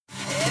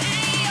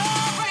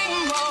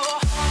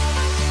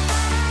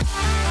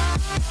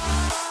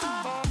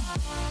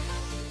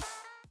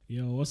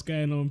What's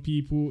going on,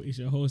 people? It's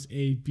your host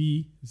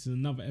AB. This is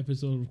another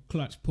episode of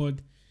Clutch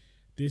Pod.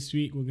 This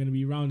week we're going to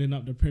be rounding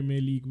up the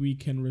Premier League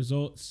weekend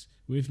results.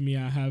 With me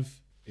I have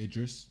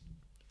Idris,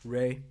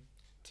 Ray,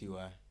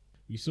 Ty.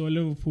 We saw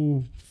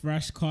Liverpool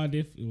thrash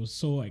Cardiff. It was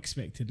so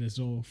expected as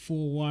well.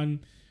 4-1.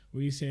 What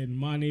are you saying?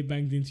 Mane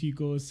banged in 2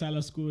 goals.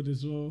 Salah scored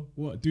as well.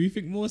 What? Do you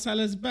think Mo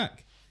Salah's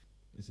back?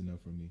 it's a no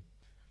from me.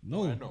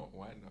 No. Why not?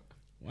 Why not?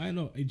 Why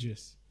not,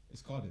 Idris?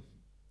 It's Cardiff.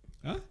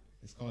 Huh?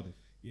 It's Cardiff.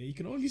 Yeah, you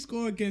can only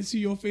score against who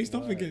you're faced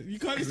up against. You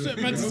can't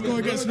expect man to score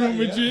against Real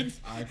Madrid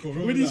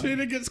when he's playing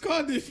against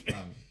Cardiff.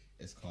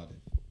 It's Cardiff.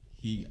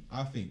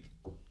 I think,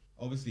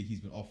 obviously he's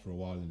been off for a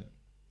while, innit?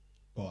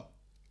 But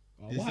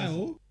A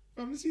while?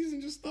 Fam, the season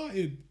just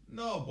started.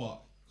 no,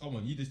 but come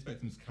on, you'd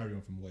expect him to carry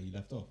on from where he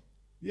left off.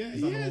 Yeah,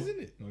 Is he that has, not-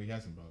 isn't it? No, he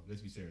hasn't, bro.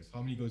 Let's be serious.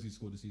 How many goals he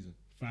scored this season?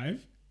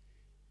 5?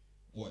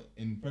 What,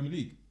 in Premier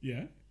League?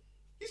 Yeah.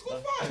 He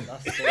scored 5.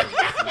 that's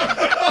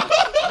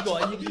so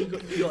you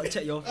got to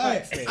check your Hey,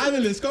 facts.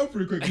 analysts, come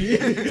through quickly.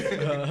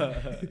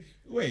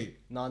 Wait.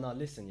 No,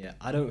 listen, yeah.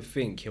 I don't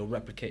think he'll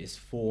replicate his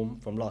form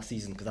from last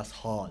season because that's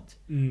hard.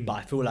 Mm. But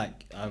I feel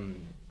like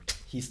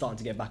he's starting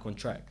to get back on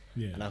track.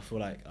 Yeah. And I feel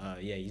like,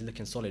 he's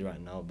looking solid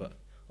right now. But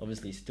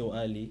obviously, it's still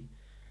early.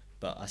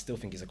 But I still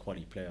think he's a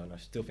quality player. And I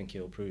still think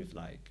he'll prove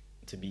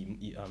to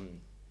be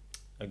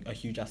a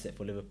huge asset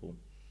for Liverpool.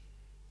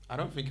 I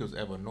don't think he was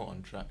ever not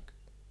on track,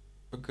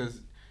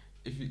 because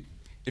if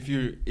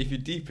you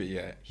deep it,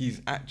 yeah,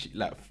 he's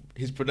actually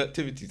his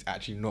productivity is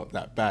actually not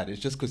that bad.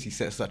 It's just because he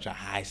set such a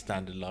high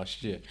standard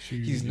last year.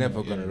 He's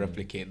never gonna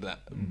replicate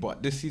that.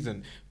 But this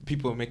season,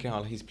 people are making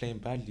out like he's playing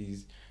badly.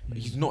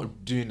 He's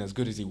not doing as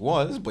good as he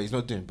was, but he's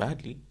not doing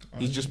badly.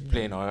 He's just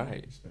playing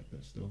alright. Respect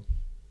that still.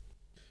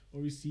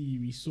 Obviously,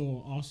 we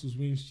saw Arsenal's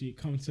win streak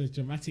come to a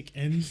dramatic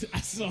end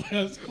at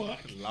Selhurst Park.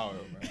 Loud,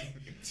 man.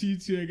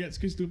 2-2 against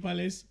Crystal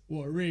Palace.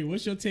 What, Ray,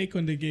 what's your take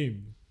on the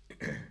game?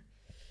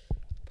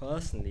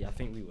 Personally, I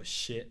think we were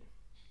shit.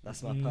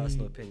 That's my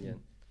personal opinion.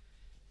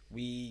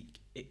 The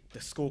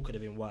score could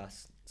have been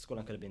worse. The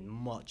scoreline could have been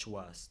much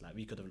worse.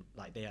 We could have,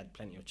 they had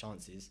plenty of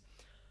chances.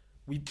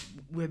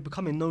 We're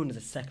becoming known as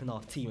a second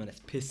half team, and it's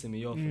pissing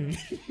me off.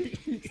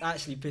 It's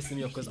actually pissing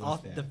me off because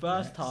after the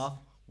first half,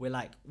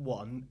 we're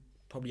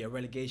probably a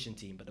relegation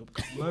team. But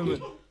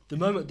the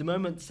moment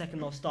the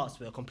second half starts,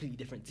 we're a completely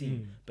different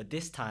team. But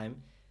this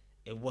time,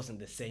 it wasn't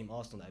the same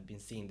Arsenal that I've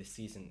been seeing this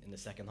season in the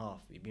second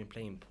half. We've been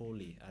playing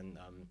poorly, and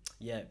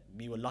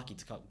we were lucky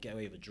to get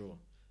away with a draw,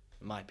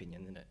 in my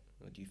opinion, innit?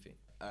 What do you think?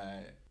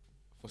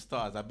 For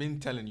starters, I've been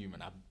telling you,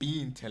 man.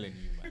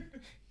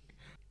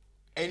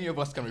 Any of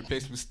us can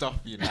replace Mustafi,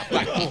 you know.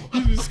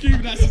 He's been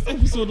screaming that since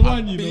episode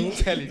 1, you know. Been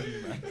telling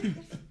you,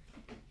 man.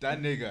 That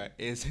nigga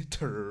is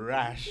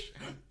trash.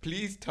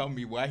 Please tell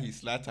me why he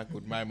slide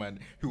tackled my man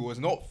who was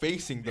not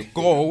facing the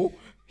goal.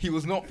 He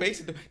was not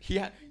facing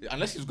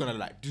unless he was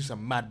gonna do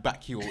some mad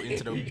back heel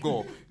into the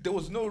goal. There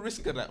was no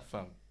risk of that,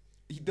 fam.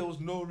 There was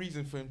no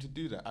reason for him to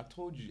do that. I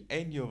told you,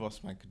 any of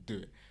us, man, could do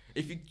it.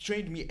 If he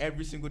trained me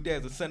every single day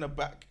as a centre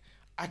back,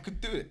 I could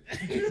do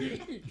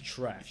it.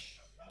 Trash.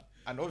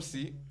 And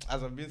obviously,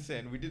 as I've been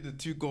saying, we did the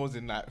 2 goals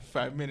in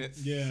 5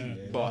 minutes. Yeah.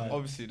 But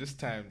obviously, this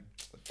time,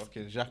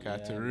 fucking Xhaka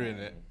had to ruin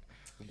it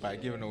by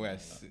giving away.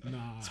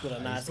 Nah. Scored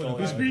a nice goal.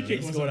 His free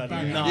kick was a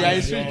banger. Yeah,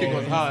 his free kick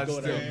was hard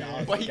Scored still.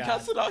 a But he gas.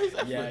 cancelled out his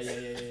efforts.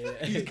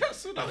 Yeah. He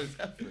cancelled out his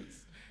efforts.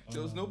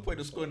 There was no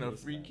point of scoring a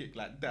free kick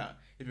like that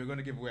if you're going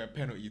to give away a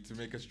penalty to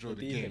make us draw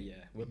the game. Yeah,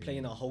 we're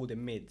playing a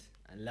holding mid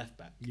and left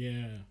back.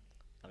 Yeah.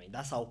 I mean,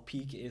 that's how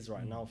peak it is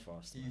right now for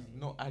us. He's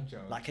not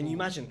agile. Can you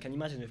imagine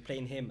if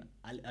playing him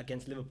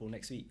against Liverpool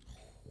next week?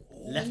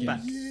 Left back.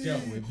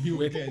 Dealt with. He We're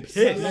will get pissed.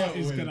 dealt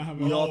He's with. going to have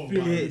a We are whole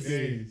pissed.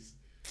 Days.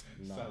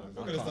 No,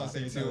 I'm I gonna start can't.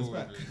 saying Salah's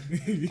back.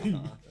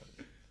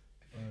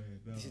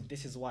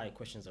 This is why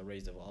questions are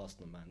raised over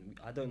Arsenal, man.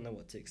 I don't know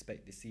what to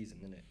expect this season,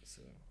 innit?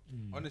 So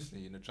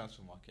Honestly, in the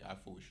transfer market, I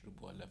thought we should have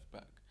bought a left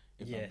back.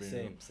 Yeah, I'm being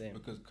same, real. same.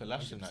 Because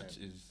Kolasinac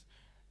 100%.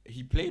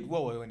 he played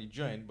well when he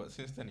joined, but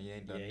since then he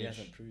ain't done he ish.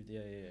 hasn't proved.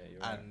 Yeah, you're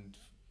right. And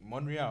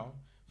Monreal,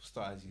 for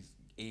starters, he's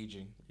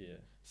aging. Yeah.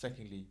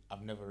 Secondly,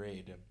 I've never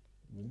rated him.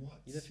 What?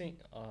 You don't think?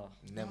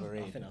 Never I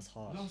rated think him. that's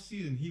harsh. Last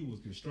season he was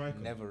good striker.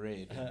 Never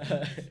rated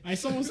him.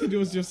 Someone said he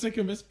was your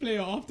second best player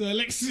after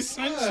Alexis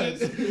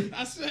Sanchez.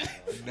 I swear.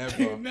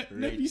 Never Nepi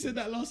rated said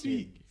that last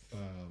week.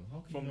 How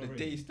can From you the not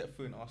day rate he stepped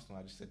foot in Arsenal,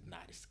 I just said, nah,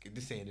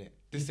 this ain't it.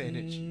 This ain't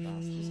it.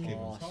 Kid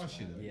was Harsh, harsh,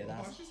 you man. know. Yeah,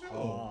 that's Harsh as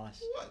hell. harsh.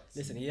 What?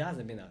 Listen, he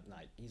hasn't been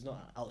he's not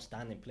an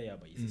outstanding player,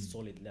 but he's a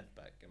solid left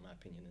back in my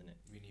opinion, isn't it?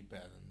 We need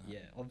better than that.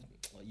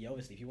 Yeah,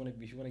 obviously, if you want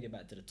to get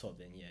back to the top,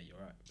 then yeah, you're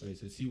right. Wait,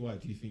 so CY,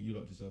 do you think you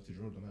lot deserve to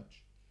draw the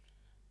match?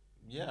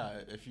 Yeah,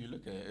 if you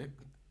look at it,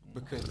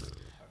 because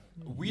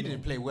we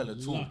didn't play well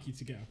at all. Lucky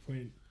to get a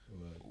point.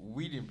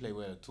 We didn't play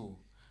well at all.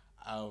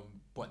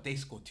 But they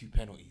scored 2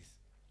 penalties.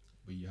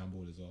 But you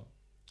handball as well.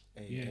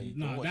 Yeah, don't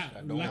nah, watch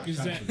don't like watch you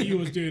said, he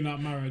was doing that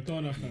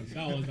Maradona, fam.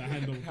 That was the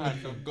hand of God.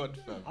 Hand of God,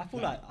 fam. I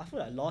feel like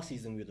last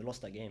season we would have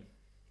lost that game.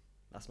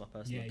 That's my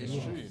personal Yeah, It's he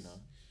opinion. true, was. you know.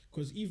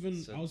 because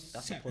even So I was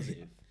that's a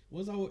positive.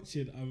 Was I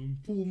watching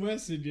Paul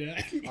Merson?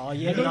 Yeah. Oh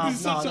yeah, I know no, this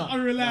is such an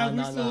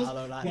unreliable source, I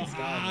don't like but this guy.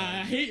 I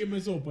man. hate him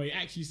as well. But he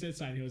actually said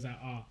something. He was like,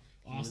 He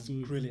was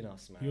Arsenal. grilling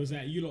us, man. He was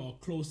like, you lot are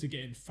close to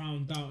getting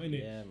found out,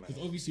 innit? Yeah, man.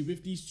 Because obviously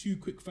with these 2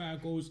 quick fire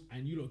goals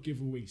and you lot give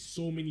away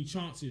so many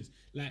chances.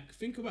 Like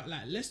think about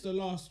like Leicester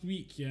last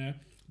week, yeah,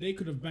 they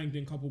could have banged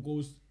in a couple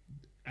goals,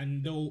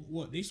 and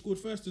they scored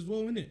first as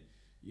well, innit?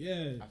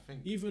 Yeah. I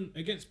think- Even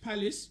against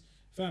Palace,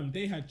 fam,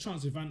 they had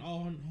chances. Van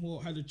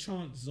Aanholt had a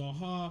chance.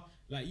 Zaha,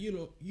 like you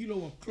lot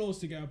were close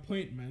to get a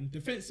point, man.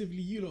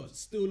 Defensively, you lot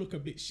still look a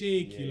bit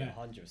shaky, Yeah,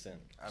 like 100%.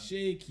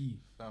 shaky.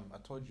 I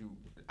told you,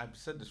 I've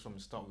said this from the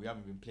start. We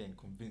haven't been playing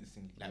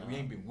convincingly. Like we No.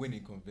 ain't been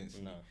winning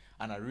convincingly. No.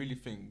 And I really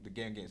think the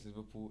game against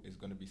Liverpool is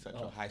going to be such a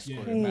Oh, high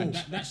Yeah, scoring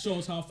match. that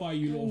shows how far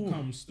you lot have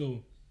come.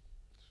 Still,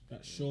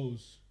 that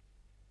shows.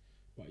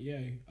 But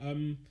yeah,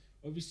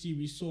 obviously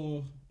we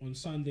saw on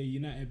Sunday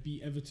United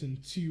beat Everton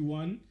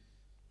 2-1.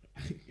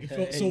 It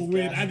felt so It's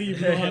weird. gas. I didn't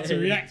even know how to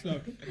react.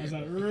 Though. I was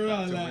like,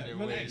 "Rah," To like win it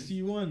man away.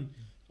 actually won.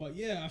 But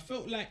yeah, I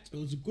felt like it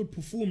was a good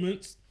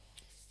performance.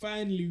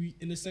 Finally,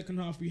 in the second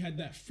half, we had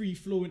that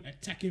free-flowing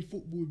attacking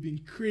football we've been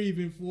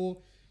craving for.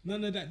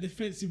 None of that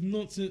defensive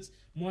nonsense.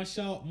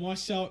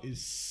 Martial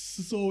is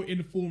so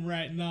in form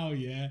right now,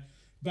 yeah.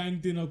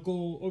 Banged in a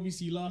goal.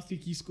 Obviously, last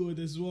week he scored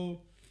as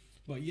well.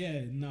 But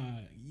yeah,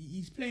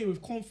 he's playing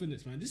with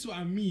confidence, man. This is what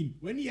I mean.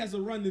 When he has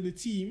a run in the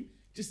team,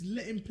 just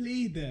let him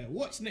play there.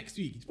 Watch next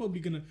week. He's probably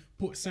gonna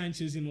put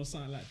Sanchez in or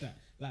something like that.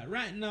 Like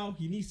right now,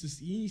 he needs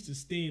to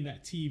stay in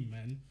that team,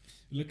 man.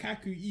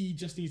 Lukaku, he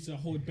just needs to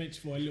hold bench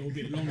for a little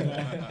bit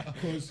longer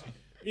because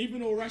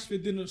even though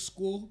Rashford didn't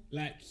score,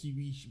 like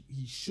he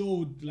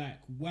showed like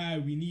why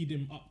we need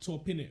him up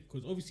top in it,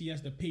 because obviously he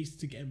has the pace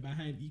to get him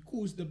behind. He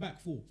caused the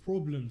back four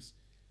problems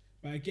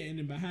by getting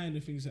him behind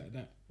and things like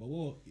that. But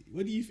what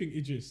do you think,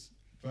 Idris?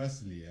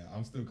 Firstly, yeah,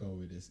 I'm still going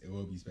with this. It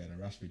will be better than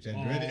Rashford. Oh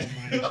Gender,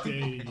 innit? my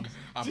days!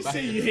 I'm Just back.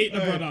 say you hate the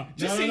brother.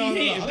 Just say you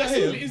hate him. I That's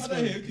don't all it hate is, him. I don't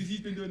hate man. him because he's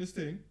been doing this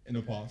thing in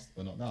the past,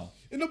 but not now.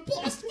 In the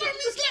past, man,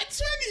 he's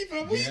like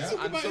 20, man. What Yeah, are you talking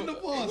and about so in the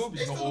past? Iwobi's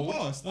It's not still the old.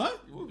 past. Huh?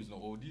 Iwobi's not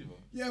old either.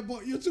 Yeah,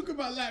 but you're talking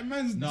about like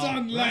man's No,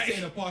 done when I like. say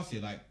in the past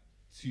year, like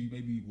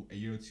maybe a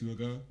year or two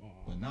ago. Oh.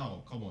 But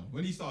now, come on.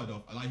 When he started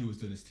off, I like he was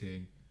doing this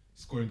thing,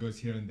 scoring goals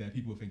here and there.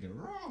 People were thinking,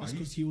 raw. That's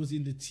because he was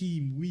in the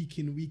team week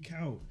in, week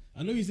out.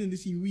 I know he's in the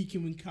team week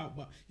in, week out,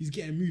 but he's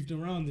getting moved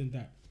around in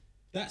that.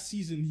 That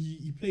season,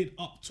 he played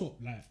up top,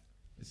 like,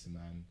 Listen,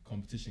 man,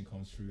 competition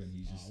comes through and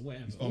he's just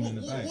whatever. he's fumbling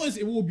the bag. What has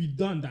it all be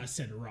done that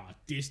said,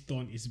 this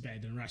Don is better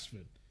than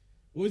Rashford?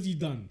 What has he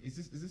done? Is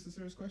this a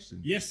serious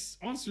question? Yes,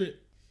 answer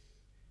it.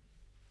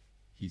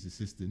 He's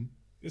assisting.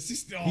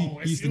 Assist.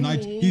 He's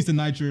the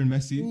Nigerian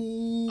Messi.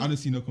 Ooh. I don't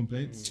see no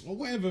complaints. Or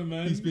whatever,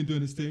 man. He's been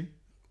doing his thing.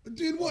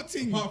 Doing what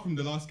thing? Apart from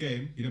the last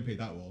game, he didn't play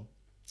that well.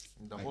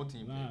 The whole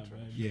team Nah, played trash.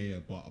 man. Yeah,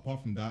 but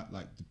apart from that,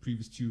 like the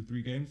previous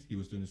 2-3 games, he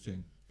was doing his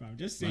thing. Fam,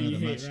 just say Man of you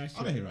the hate match. Rashford.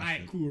 I don't hate Rashford.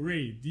 Alright, cool,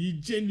 Ray. Do you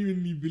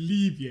genuinely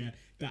believe,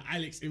 that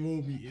Alex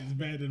Iwobi is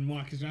better than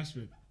Marcus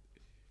Rashford?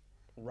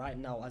 Right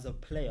now, as a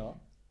player,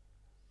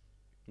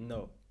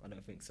 no, I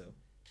don't think so.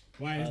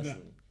 Why is that?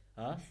 Personally.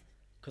 Huh?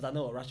 Because I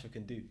know what Rashford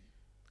can do.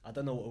 I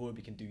don't know what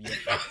Iwobi can do yet.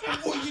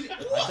 What?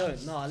 I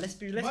don't. No, let's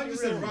be Man, real, you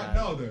said right man.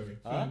 now though.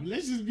 Huh? Fam,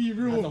 let's just be I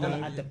real, know,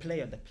 man. at the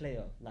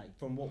player, like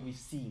from what we've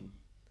seen,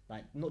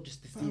 like not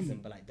just the Fam. season,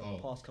 but like the Oh.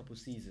 past couple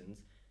seasons,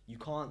 you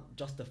can't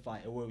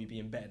justify Iwobi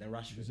being better than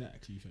Rashford.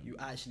 Exactly, fam. You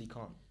actually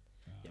can't.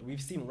 Yeah,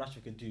 we've seen what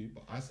Rashford can do.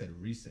 But I said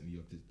recently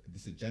of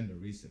this agenda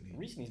recently.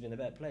 Recently, he's been a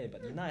better player,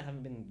 but United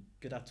haven't been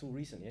good at all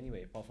recently.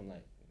 Anyway, apart from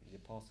like the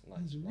past,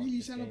 like He's last really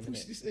this trying to game,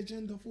 push innit? this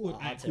agenda forward.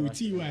 I'd Alright, say cool.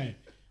 Rashford. TY.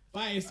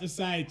 Bias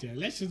aside,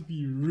 let's just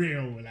be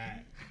real,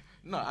 like.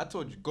 No, I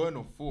told you, going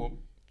on form,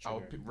 I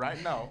would True. pick,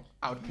 right now,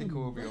 I would pick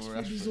Iwobi over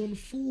Rashford is Rashford. on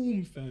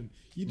form, fam.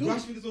 You don't.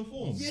 Rashford is on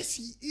form. Yes,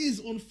 he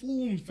is on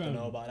form, fam. Don't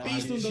know about that.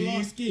 Based on the Chief.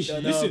 last game.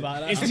 Don't know Listen, about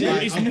that. it's I'm more,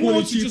 like- it's I'm more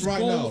calling to Chief just right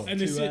goals now. and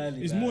Too assists.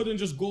 early, It's man. more than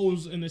just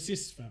goals and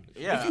assists, fam.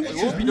 Yeah, If you watch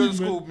his Iwobi doesn't movement-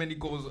 score many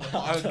goals.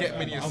 I don't get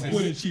many I'm assists.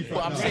 calling Chief But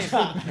right I'm now. saying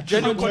for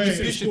general 100%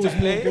 contribution to scores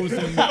more play, goals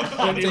than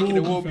I'm taking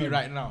Iwobi, Iwobi fam.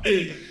 right now.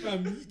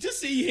 Fam, just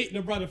say you hate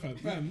the brother,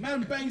 fam.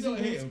 Man bangs don't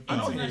on hate his him. I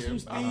don't hate international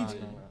him.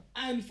 stage No.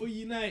 and for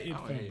United, I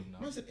don't fam. hate him now.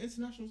 Man said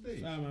international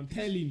stage. Fam, I'm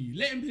telling you.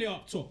 Let him play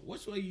up top.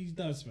 Watch what he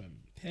does, fam.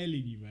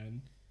 Telling you,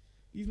 man.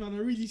 These man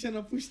are really trying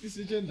to push this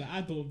agenda.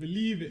 I don't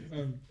believe it,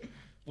 fam.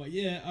 But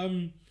yeah,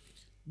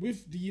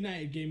 with the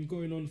United game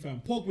going on, fam,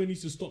 Pogba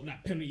needs to stop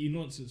that penalty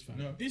nonsense, fam.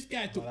 No. This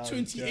guy took that was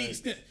 28 jokes.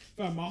 steps,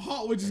 fam. My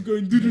heart was just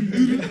going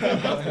doo-doo,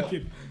 fam. I was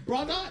thinking,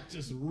 brother,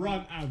 just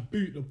run and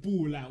boot the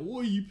ball. Like,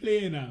 what are you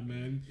playing at,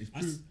 man?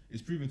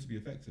 It's proven to be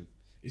effective.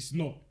 It's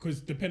not,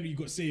 because the penalty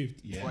got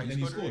saved. Yeah, Why, and he then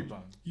he scored a scored.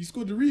 rebound. He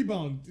scored the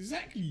rebound.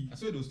 Exactly. I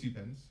saw those 2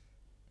 pens.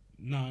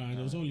 Nah,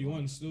 there was only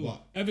one still.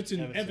 What? Everton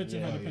had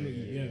Everton, a yeah,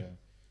 penalty, yeah.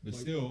 But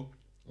Like- still,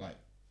 like,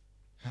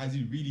 has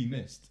he really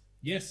missed?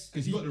 Yes.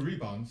 Because he got the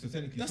rebound, so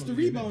technically That's it's the not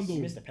really a rebound, miss. though.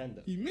 He missed the pen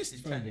though. He missed,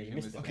 He fam. technically he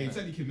missed missed the Okay, pen.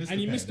 technically missed And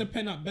the he missed the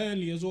pen. pen at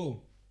Burnley as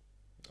well.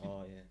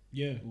 Oh yeah.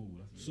 Yeah. Ooh,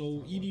 that's So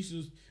tough he one. needs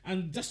to,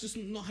 and that's just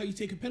not how you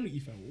take a penalty,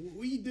 fam.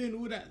 What are you doing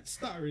all that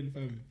stuttering,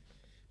 fam?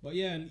 But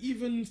yeah, and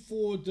even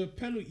for the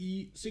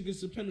penalty,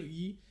 Sigurdsson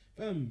penalty,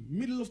 fam,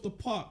 middle of the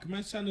park,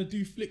 man trying to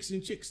do flicks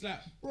and chicks, like,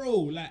 bro,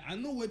 like, I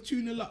know we're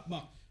 2-0 up,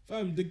 but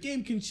fam, the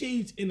game can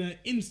change in an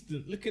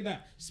instant. Look at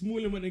that.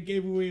 Smalling went and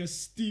gave away a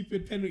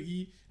stupid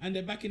penalty, and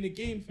they're back in the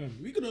game, fam.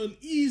 We could have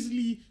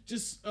easily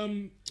just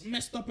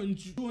messed up and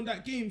drawn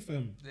that game,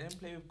 fam. They didn't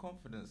play with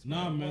confidence.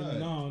 Nah, man, Word.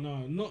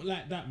 no, not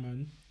like that,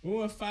 man. When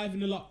we're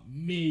 5-0 up,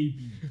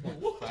 maybe.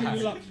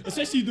 2-0 up,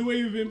 especially the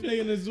way we've been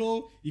playing as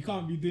well, you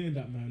can't be doing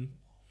that, man.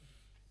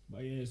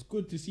 But yeah, it's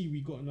good to see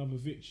we got another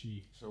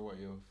victory. So what?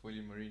 You're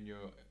fully Mourinho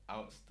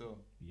out still.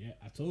 Yeah,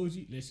 I told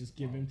you, let's just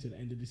give him to the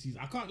end of the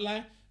season. I can't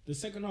lie, the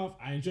second half,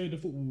 I enjoyed the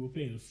football we were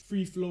playing.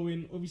 Free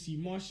flowing. Obviously,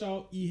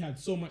 Martial, he had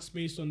so much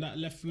space on that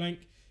left flank.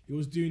 He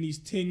was doing his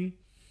thing.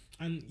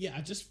 And yeah, I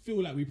just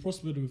feel like we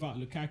prospered without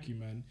Lukaku,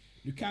 man.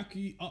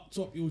 Lukaku up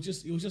top, it was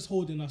just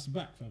holding us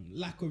back, fam.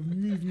 Lack of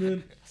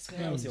movement. I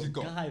swear it was your He's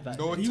got guy back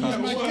no then. He was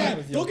time. my What? guy.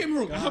 Was your Don't get me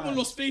wrong, I guy. haven't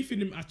lost faith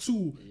in him at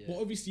all. Yeah. But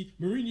obviously,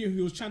 Mourinho,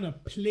 he was trying to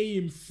play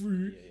him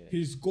through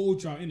his goal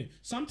drought, innit?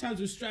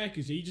 Sometimes with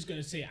strikers, you just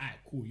gotta say, alright,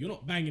 cool, you're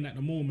not banging at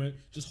the moment.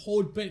 Just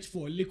hold bench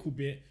for a little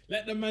bit.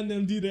 Let the man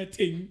them do their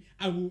thing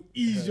and we'll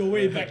ease your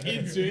way back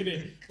into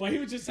it. But he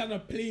was just trying to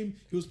play him.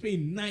 He was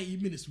playing 90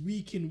 minutes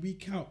week in,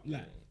 week out.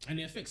 Like, and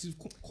it affects his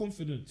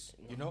confidence.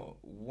 You know,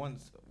 one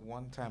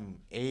time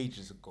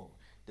ages ago,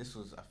 this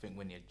was I think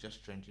when he had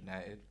just joined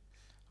United.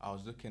 I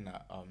was looking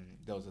at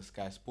there was a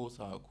Sky Sports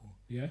article,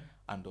 Yeah?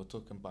 and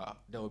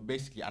they were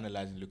basically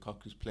analysing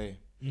Lukaku's play,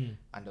 Mm.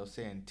 and they were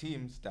saying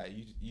teams that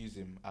use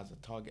him as a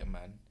target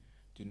man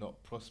do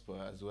not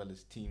prosper as well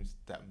as teams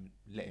that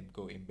let him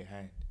go in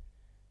behind.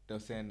 They were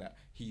saying that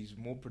he's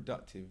more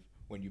productive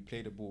when you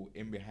play the ball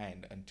in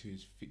behind and to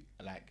his feet,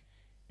 like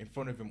in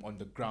front of him on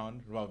the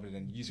ground, rather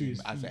than using him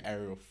his as feet. an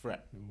aerial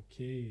threat.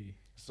 Okay.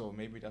 So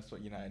maybe that's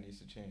what United needs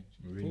to change.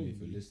 Mourinho, if Probably.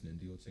 you're listening,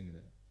 do your thing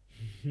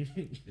there.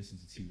 Listen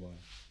to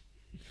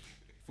TY.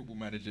 Football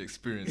manager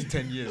experience,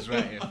 10 years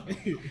right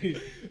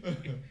here.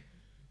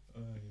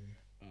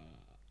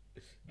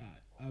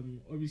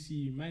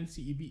 Obviously, Man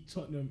City beat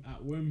Tottenham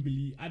at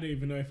Wembley. I don't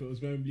even know if it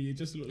was Wembley. It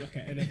just looked like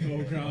an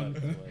NFL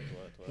ground.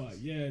 But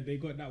yeah, they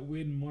got that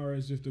win.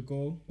 Morris with the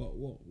goal. But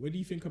what do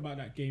you think about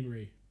that game,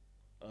 Ray?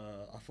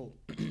 I thought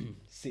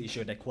City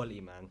showed their quality,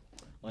 man.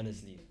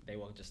 Honestly, they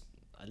were just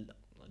a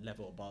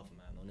level above,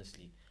 man.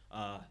 Honestly,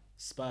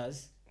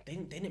 Spurs they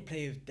didn't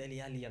play with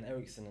Dele Alli and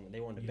Ericsson, and they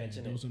were on the bench.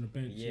 They Innit? was on the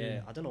bench. Yeah,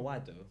 I don't know why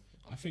though.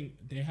 I think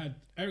they had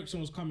Ericsson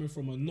was coming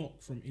from a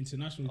knock from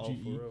international Oh, for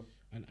duty, real.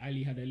 and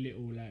Ali had a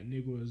little like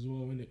niggle as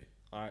well, innit?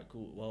 All right,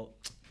 cool. Well,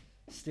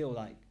 still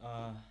like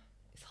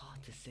it's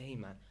hard to say,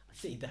 man.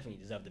 City definitely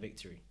deserved the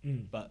victory,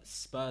 but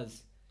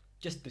Spurs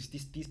just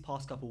these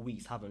past couple of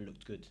weeks haven't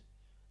looked good.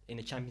 In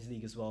the Champions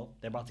League as well,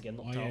 they're about to get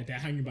knocked Oh yeah, out. they're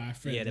hanging by a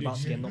thread. Yeah, they're about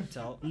to get knocked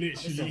out.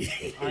 Literally.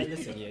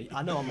 Listen, yeah,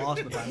 I know I'm an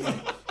Arsenal fan.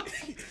 Innit?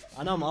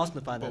 I know I'm an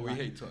Arsenal fan. But and, we like,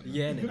 hate Tottenham.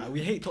 Yeah, innit? Like,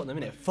 we hate Tottenham,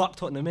 innit? Fuck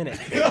Tottenham, innit?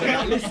 But,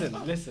 like,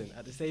 listen.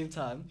 At the same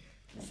time,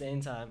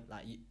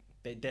 like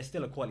they're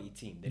still a quality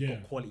team. They've Yeah.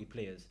 got quality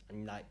players,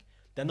 and like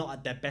they're not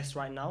at their best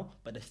right now,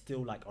 but they're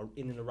still like are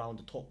in and around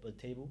the top of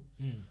the table.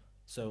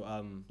 So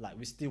like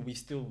we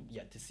still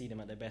yet to see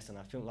them at their best, and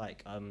I feel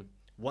like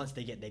once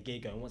they get their gear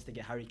going, once they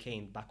get Harry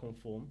Kane back on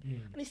form,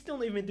 and he's still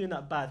not even doing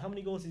that bad. How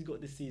many goals he's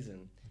got this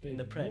season in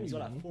the Prem? He's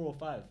got like 4 or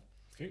 5,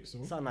 I think so.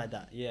 something like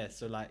that. Yeah,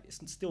 so like it's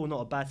still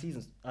not a bad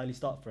season, early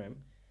start for him.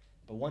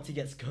 But once he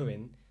gets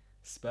going,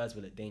 Spurs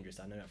will look dangerous.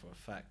 I know that for a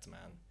fact, man.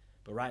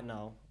 But right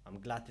now, I'm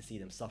glad to see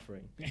them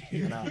suffering,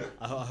 and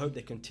I hope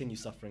they continue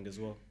suffering as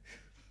well.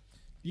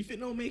 Do you think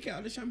they'll make it out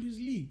of the Champions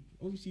League?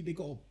 Obviously, they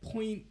got a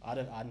point. I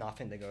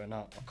think they're going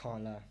out. I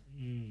can't lie.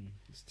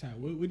 It's tight.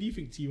 What do you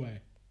think,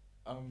 Ty?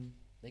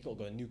 They got to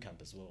go to New Camp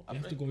as well. They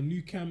have to go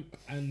New Camp,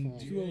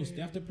 and who else? They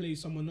have to play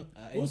someone.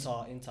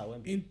 Inter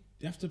Wembley.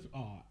 They have to.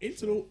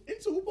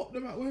 Inter will pop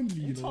them at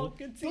Wembley. You know.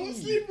 Good team. Don't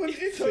sleep on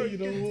Inter. You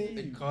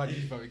know.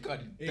 Icardi, fam.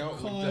 Icardi dealt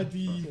with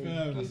Icardi, that,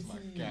 fam. That's my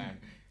guy.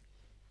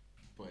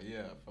 But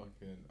yeah,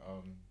 fucking.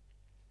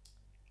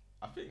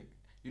 I think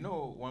you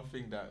know one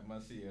thing that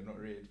Man City are not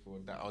rated for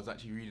that I was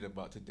actually reading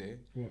about today.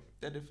 What?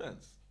 Their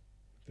defense.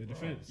 The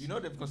defense. You know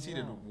they've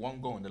conceded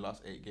 1 goal in the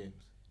last 8 games.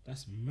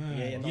 That's mad.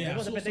 Yeah, no, I they got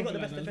saw the best something like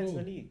defense that in as the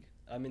well. league.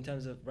 In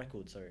terms of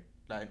record, sorry.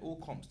 Like in all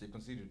comps, they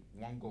conceded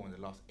 1 goal in the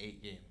last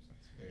 8 games.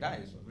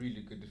 That is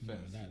really good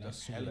defense. that's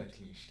That's solid. hella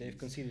clean sheets. They've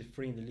conceded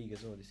 3 in the league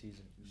as well this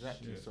season.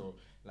 Exactly. Shit. So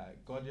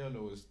like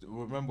Guardiola was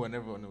remember when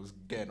everyone was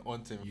getting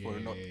onto him for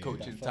not Yeah,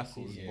 coaching that first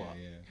tackles, season. but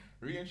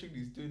really and truly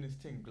he's doing his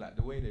thing. Like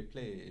the way they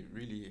play, it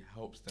really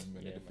helps them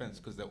in the Yeah, defense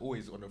because they're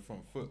always on the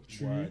front foot.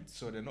 True. Word.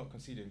 So they're not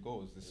conceding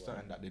goals. It's Word.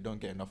 something that they don't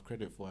get enough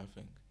credit for, I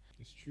think.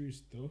 It's true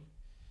still.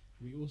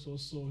 We also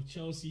saw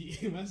Chelsea.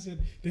 I said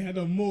they had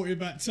a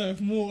motive at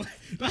Turf Moor.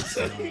 That's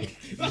a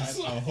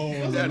whole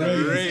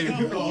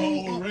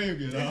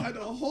rave, you They know. had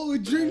a whole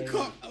drink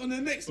up on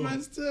the next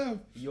man's turf.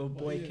 Your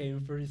boy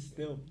came through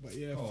still. But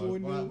yeah, Oh,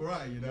 4-0.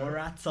 right, you know.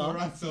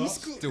 Morata.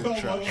 Still Come on,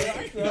 trash.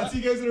 Morata. That's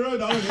 2 games in a row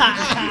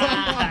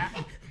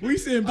now. We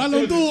saying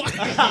Ballon d'Or.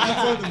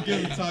 I told them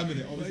give him time in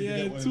it. But Obviously, yeah,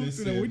 they talk don't to want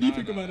to them. listen. What do you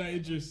think about that,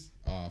 Idris?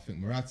 I think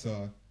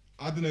Morata.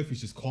 I don't know if it's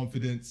just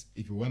confidence.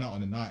 If he went out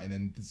on the night and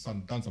then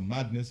done some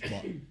madness,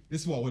 but this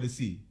is what I want to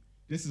see.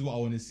 This is what I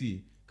want to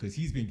see because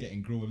he's been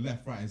getting grilled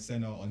left, right, and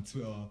center on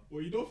Twitter.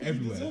 Well, you don't think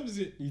Everywhere. he deserves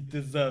it? He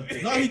deserved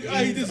it. No, he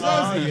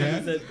deserves it, yeah.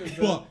 Deserved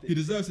But it. he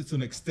deserves it to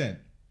an extent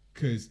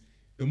because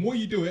the more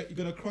you do it, you're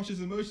gonna crush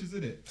his emotions,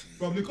 isn't it?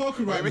 From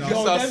Lukaku right Make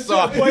now. it Them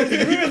suck. two boys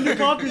ruined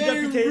Lukaku's They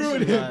ruined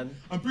reputation, him. man.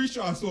 I'm pretty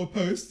sure I saw a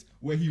post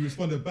where he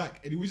responded back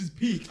and it was just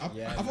peak.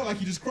 Yeah, I felt like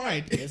he just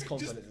cried. His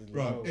confidence is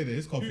Bro, low.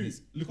 his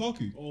confidence.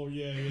 Lukaku. Oh,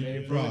 yeah.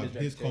 Bro, ruined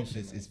his his reputation,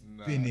 confidence man. is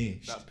Nah,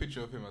 finished. that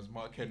picture of him as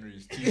Mark Henry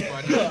is too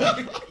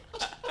funny.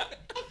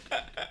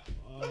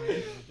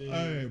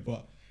 Hey,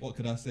 but what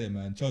could I say,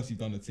 man? Chelsea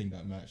done the thing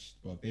that match,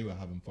 but they were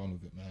having fun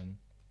with it, man.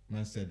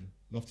 Man said,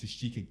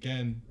 Loftus-Cheek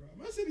again.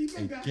 Man said he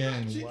made that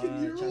Again. hat trick Wow,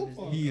 in Europa.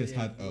 Champions He has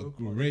yeah, had a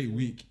Europa. great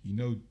week. You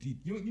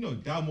know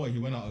damn well he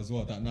went out as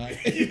well that night.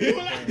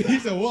 He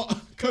said, "What,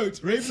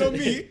 coach? Raving on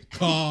me?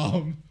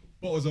 Calm,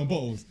 bottles on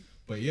bottles."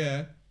 But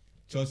yeah,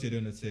 Chelsea are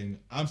doing the thing.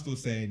 I'm still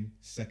saying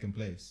second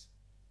place.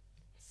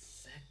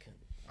 Second.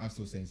 I'm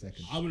still saying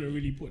second. I wouldn't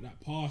really put that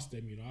past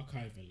them, you know. I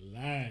can't even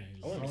lie.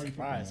 I wouldn't be Sorry,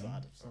 surprised, man.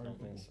 but I don't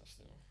think so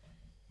still.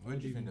 Where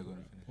do you think they're Put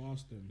gonna that finish?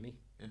 past them. Me?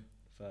 Yeah.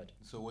 Third.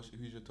 So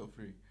who's your top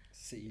three?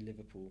 City,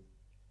 Liverpool,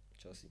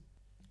 Chelsea.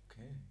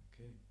 Okay.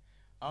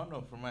 I don't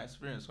know. From my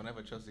experience,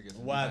 whenever Chelsea gets a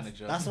new What?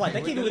 manager, That's why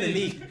they keep winning the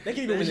league. They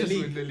keep winning the just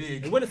league. win the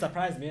league. It wouldn't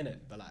surprise me, innit?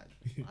 But like,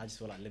 I just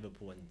feel like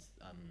Liverpool and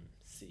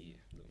City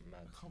look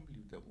mad. I can't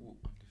believe they're all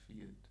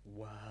undefeated.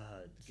 What?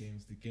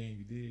 Game's the game,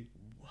 you did.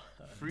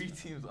 3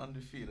 teams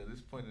undefeated at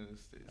this point in the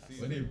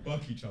season. When they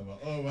buck each other,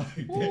 oh my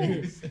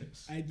days.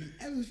 I do you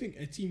ever think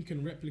a team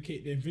can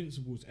replicate the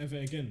Invincibles ever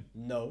again?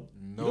 No.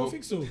 You don't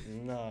think so?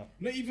 No.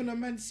 Not even a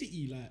Man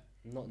City, like.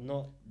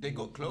 Not. They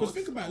got close. Because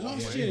think about it,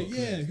 last Yeah, year, they got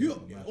yeah, close, who they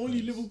got mad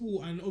only close.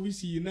 Liverpool and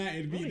obviously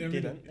United No, beat they them.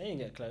 didn't. They didn't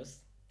get close.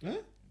 Huh?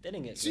 They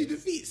didn't get 2 close.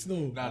 defeats though.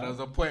 Nah, there was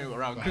a point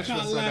around I Christmas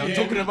can't when they lie, were yeah.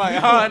 talking about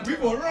your hand. We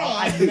were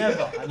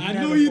wrong. I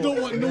know you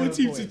don't want no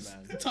team to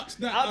touch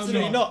that.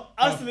 Absolutely man. not.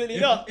 Absolutely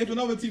not. If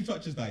another team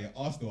touches that, yeah,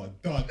 Arsenal are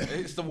done.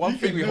 It's the one You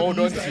thing can we never hold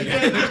on use to.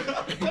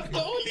 that That's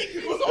the only.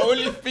 It was the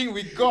only thing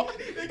we got.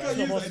 They can't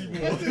use that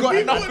anymore. We got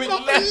We nothing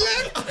got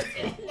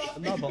left.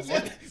 No, but I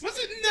said,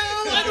 no,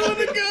 I don't want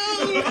to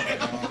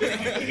go.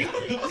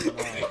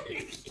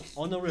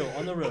 on the real,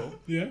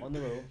 Yeah. on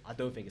the real, I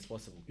don't think it's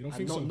possible. You don't And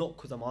think not, so? Not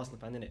because I'm Arsenal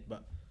fan in it,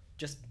 but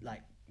just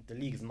like the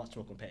league is much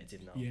more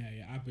competitive now. Yeah,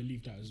 I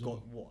believe that as We've well.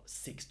 got what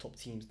 6 top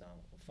teams now,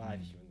 or 5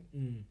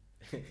 Mm.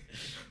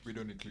 We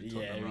don't include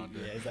Yeah, Tottenham around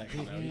yeah, there.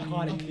 exactly. Man. You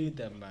can't include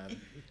them,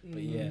 man.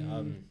 But yeah,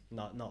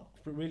 no.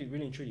 Really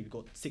and truly, we've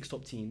got 6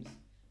 top teams.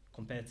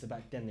 Compared to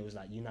back then, there was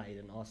like United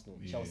and Arsenal.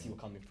 Yeah. Chelsea were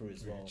coming through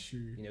as Very well. true.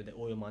 You know, the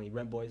oil money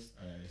rent boys.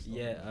 It's not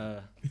Yeah,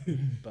 bad.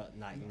 but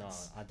like, no,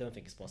 I don't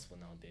think it's possible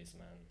nowadays,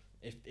 man.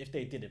 If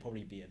they did, it'd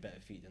probably be a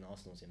better feat than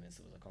Arsenal's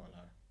Invincibles. I can't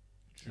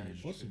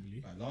lie.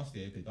 Possibly. Like last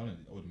year, if they'd done it,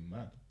 it would have been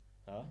mad.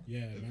 Huh?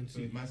 Yeah, If Man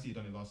City. Man City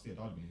done it last year,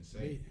 that would have been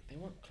insane. Wait, They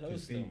weren't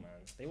close they- though, man.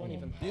 They weren't come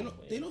even. on, man.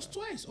 halfway, they lost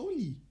man. twice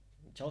only.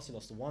 Chelsea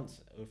lost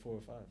once, 04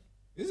 or 5.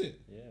 Is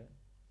it? Yeah.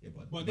 Yeah,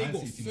 But they Man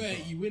got City team was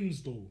 30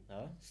 wins though.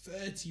 Huh?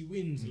 30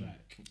 wins,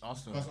 like.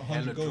 Arsenal That's has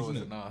 100 hella goals, draws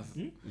innit? than us.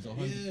 It was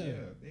 100. Yeah. Yeah,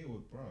 they were,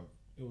 bro.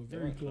 They were They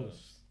very weren't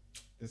close.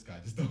 This guy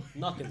just don't.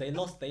 No, because they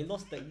lost.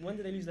 When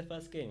did they lose their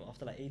first game?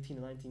 After like 18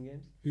 or 19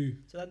 games. Who?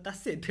 So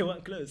that's it. They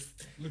weren't close.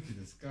 Look at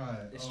this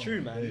guy. It's Oh,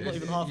 true, man. yeah. You're not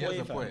even He has halfway,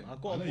 a fam. point. I've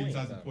I got know a he point.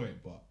 has a fam.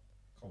 point, but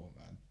come on,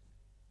 man.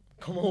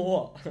 Come on,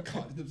 what?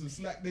 Can't give some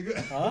slack, nigga.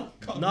 Huh?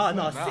 Can't Nah, be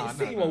nah. Nah,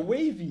 City nah, were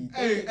wavy.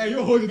 Hey,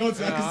 you're holding on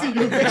to it. I can see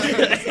your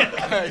face.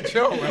 Hey,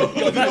 chill, man.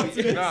 Holding on to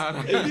this. Nah,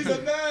 nah. He's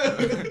a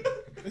man.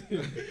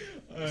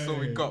 That's all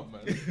we got,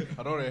 man.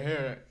 I don't want to hear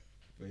it.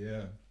 But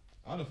yeah,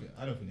 I don't think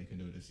they can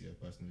do it this year,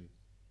 personally.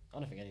 I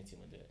don't think any team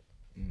will do it.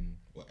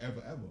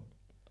 Whatever, ever.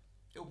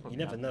 It'll You probably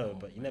never happen, know, though.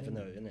 but you never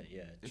know, innit?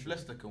 Yeah. If true.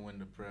 Leicester can win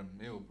the Prem,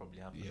 it will probably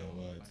happen. Yeah,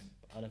 though. word. Fine.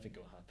 I don't think it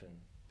will happen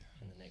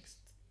in the next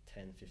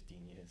 10,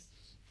 15 years.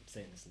 I'm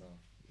saying this now.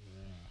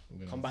 We're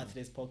gonna Come back have to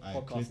this Aye,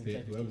 podcast in clip 10,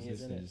 it. 15 Whoever's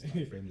years, listening, innit? just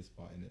like, frame this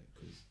part in it,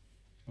 because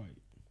Right.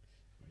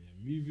 Yeah,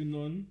 moving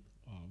on.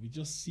 We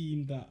just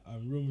seen that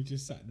Roma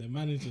just sacked their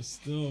manager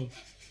still.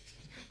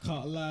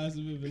 Can't lie, it's a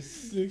bit of a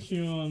sick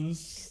one.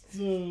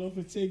 Still,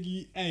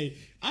 Lopetegui. Hey,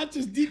 I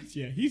just did,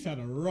 yeah. He's had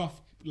a rough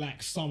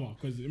like summer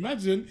because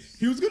imagine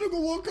he was gonna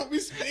go World Cup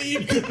with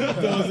Spain.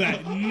 I was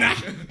like, nah,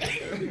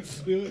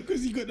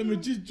 because he got the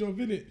Madrid job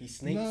in it. He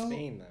snaked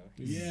Spain now.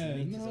 He Yeah,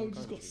 snaked his now own he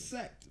just got country.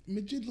 sacked.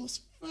 Madrid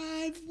lost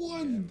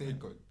 5-1. They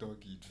got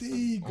doggied.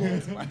 They Oh,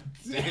 got- my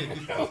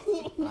days.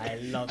 I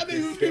love I don't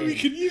this even think we game.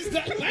 can use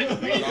that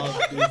language. I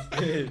love this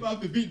game. I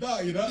have to beat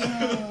that, you know.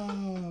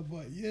 Yeah,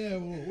 but Yeah,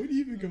 well, what do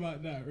you think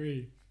about that,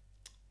 Ray?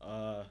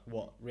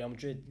 What Real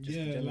Madrid? Just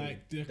Yeah, generally,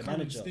 like the current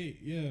manager. state.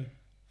 Yeah.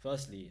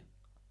 Firstly,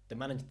 the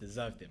manager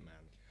deserved it, man.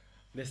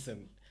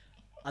 Listen,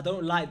 I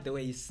don't like the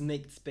way he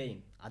snaked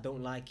Spain. I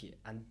don't like it,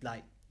 and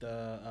like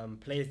the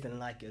players didn't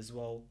like it as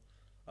well.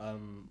 I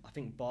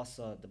think the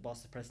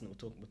Barca president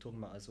we're talking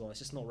about as well. It's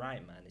just not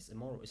right, man. It's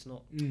immoral. It's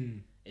not.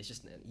 It's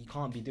just you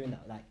can't be doing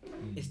that. Like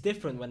it's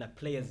different when a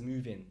player's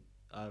moving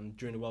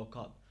during the World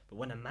Cup, but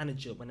when a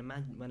manager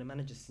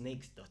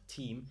snakes the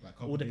team,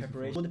 Like all the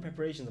couple days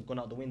preparations have gone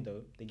out the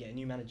window. They get a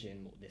new manager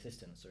in, the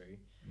assistant. Sorry,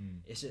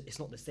 it's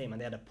not the same, and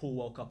they had a poor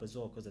World Cup as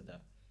well because of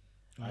that.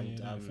 And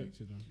that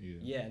affected them.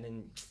 yeah, and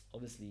then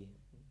obviously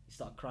he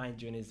started crying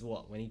during his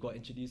when he got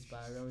introduced by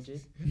Real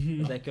Madrid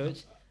as their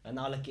coach, and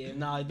now look at him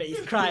now. I bet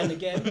he's crying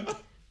again.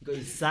 He got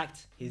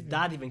sacked. His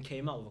dad even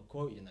came out with a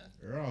quote, you know.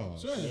 Raw.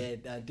 Sure.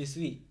 Yeah, this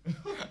week.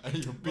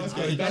 And your That's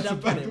bitch good. That's a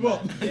back him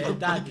up. Yeah,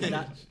 dad.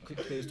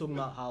 He was talking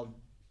about how,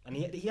 and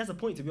he has a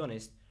point, to be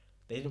honest.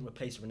 They didn't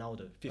replace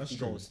Ronaldo. 50 That's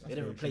true. goals. That's They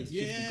didn't very true.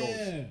 replace 50 goals.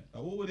 Yeah.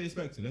 Like, what were they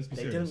expecting? Let's be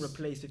They serious. didn't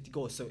replace 50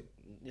 goals. So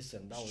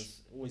listen, that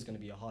was always going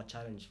to be a hard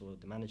challenge for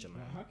the manager, man.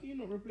 Like, how can you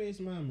not replace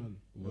man?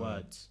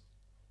 Words.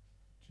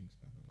 Jinx,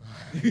 man.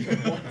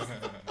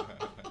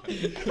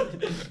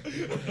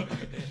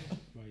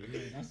 Right, yeah,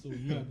 that's all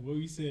mad. What are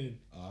you saying?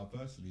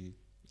 Personally,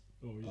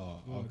 Oh, yeah.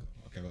 go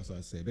okay, on. that's what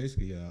I say.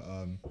 Basically,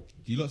 yeah.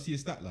 Do you lot see a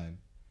stat line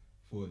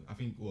for? I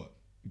think what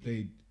we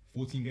played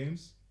 14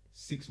 games,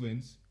 6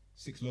 wins,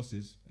 6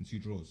 losses, and 2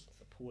 draws.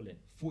 That's appalling.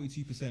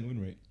 42%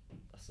 win rate.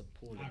 That's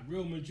appalling. At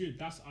Real Madrid,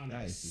 that's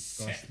That is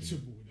disgusting.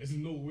 unacceptable. There's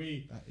no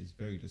way. That is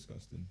very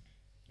disgusting.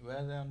 Where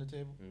are they on the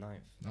table?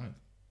 9th. 9th.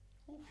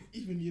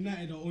 Even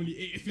United are only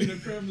 8th in the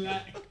Prem.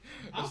 Like,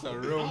 That's a I'll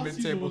real see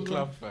mid-table those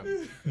club, fam.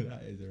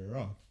 That is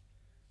rough.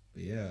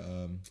 But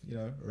yeah,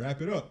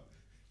 wrap it up.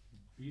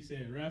 We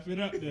say wrap it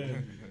up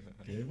then.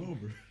 Game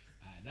over.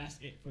 That's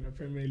it for the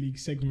Premier League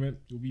segment.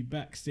 We'll be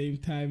back same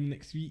time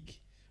next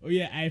week. Oh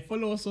yeah,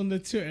 follow us on the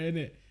Twitter,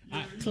 innit?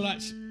 At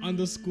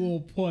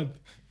clutch_pod.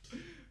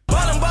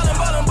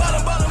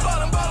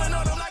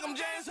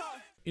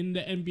 In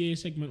the NBA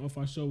segment of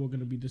our show, we're going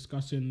to be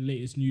discussing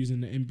latest news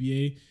in the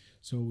NBA.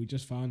 So we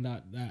just found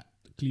out that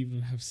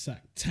Cleveland have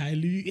sacked Ty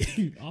Lue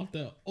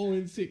after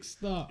 0-6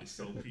 start. It's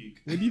so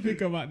peak. What do you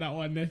think about that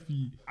one,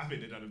 nephew? I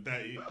think they done him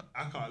dirty.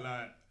 I can't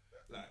lie.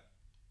 Like,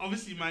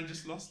 obviously, man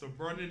just lost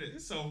LeBron in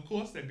it, so of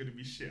course they're gonna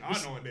be shit. I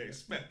don't know what they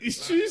expect. It's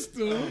like, true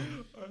still.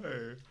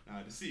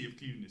 Nah, the city of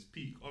Cleveland is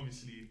peak.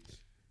 Obviously,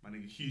 my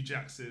nigga Hugh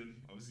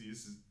Jackson. Obviously,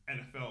 this is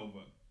NFL,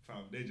 but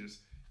fam, they just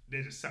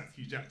sacked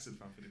Hugh Jackson,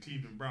 fam, for the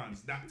Cleveland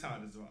Browns. That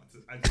town is about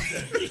to, as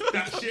you said,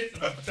 that shit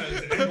about to turn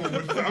to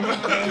Englewood,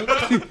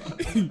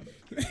 fam.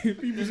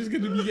 People just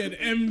going to be getting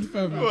M'd,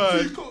 fam.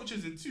 2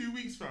 coaches in 2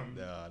 weeks, fam.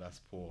 Nah, that's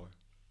poor.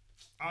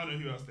 I don't know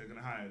who else they're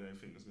gonna hire. I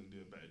think that's gonna do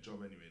a better job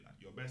anyway.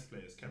 Like your best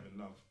player is Kevin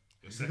Love.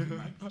 Your second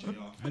man, JR.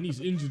 And he's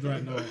injured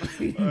right now.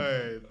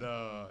 Hey,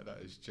 nah, that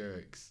is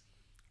jokes.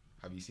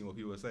 Have you seen what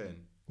people are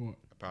saying? What?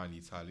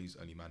 Apparently, Ty Lue's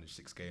only managed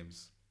 6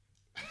 games.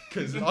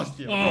 Because last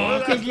year, Oh,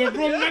 because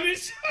LeBron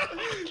managed.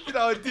 you know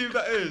how deep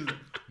that is?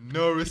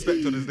 No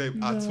respect on his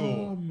name at Nah,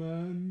 all.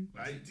 man.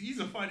 Like he's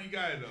a funny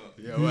guy though.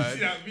 Yeah, You man. see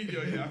that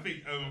video? Yeah, I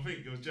think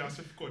it was J.R.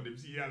 Smith called him.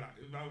 See, yeah,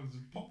 like that was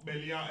pop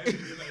belly out.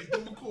 Everything. Like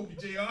don't call me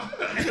J.R.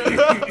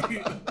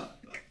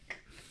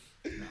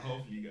 Nah,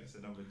 hopefully he gets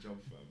another job,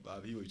 fam.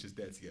 But he was just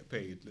there to get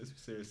paid. Let's be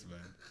serious, man.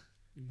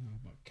 Nah,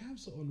 but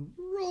Cavs are on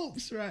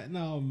ropes right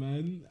now,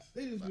 man.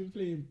 They just been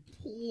playing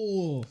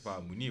poor.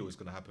 Fam, we knew it was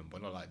going to happen,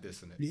 but not like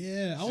this, innit?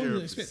 Yeah, I 0 wasn't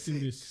for expecting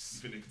 6. this.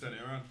 You think they can turn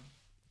it around?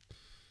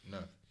 No.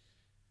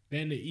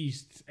 Then the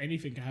East,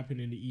 anything can happen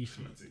in the East.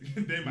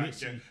 They might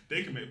get.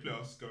 They can make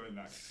playoffs going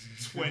like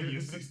 20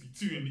 and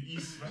 62 in the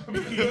East, fam.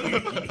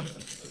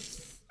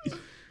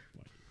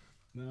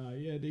 Nah,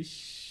 yeah, they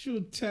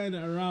should turn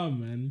it around,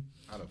 man.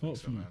 I don't think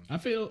so, Hopefully,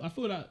 man. I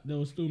feel that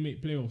they'll still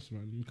make playoffs,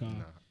 man. Nah.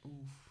 Oof.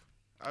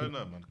 I don't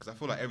know, man. Because I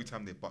feel like every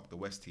time they buck the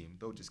West team,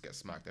 they'll just get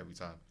smacked every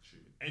time.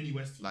 Any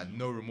West team, Like,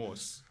 no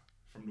remorse.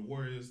 from the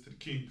Warriors to the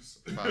Kings.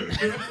 Fam.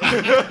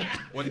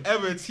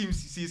 Whenever a team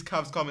sees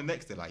Cavs coming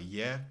next, they're like,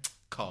 yeah,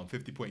 calm,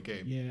 50-point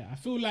game. Yeah, I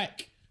feel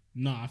like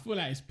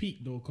it's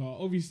peak though, cause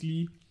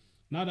obviously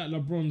now that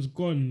LeBron's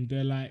gone,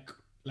 they're like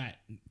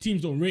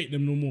teams don't rate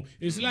them no more.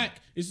 I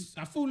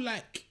feel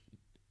like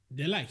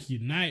they're like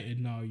United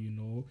now, you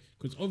know,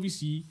 because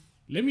obviously.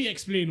 Let me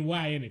explain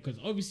why, innit? Because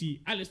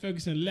obviously Alex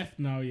Ferguson left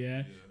now,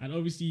 yeah, and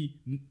obviously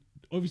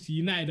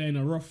United are in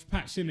a rough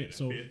patch, innit?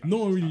 So no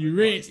one really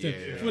rates them.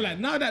 Yeah. I feel like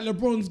now that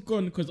LeBron's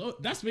gone, because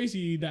that's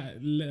basically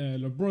that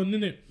LeBron,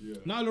 innit? Yeah.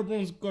 Now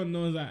LeBron's gone,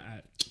 no one's like,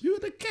 who are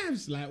the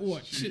Cavs? Like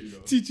what? True, you know.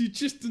 T.T.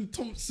 Tristan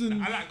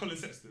Thompson. I like Colin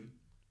Sexton.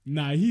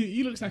 Nah,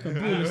 he looks like a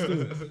baller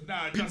still.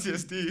 Nah,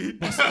 just PTSD.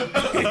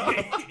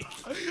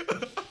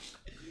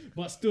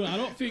 But still, I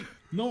don't think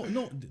no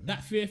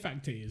that fear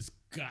factor is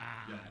God.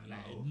 Yeah,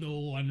 no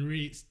one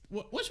rates.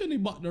 What's when they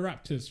buck the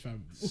Raptors,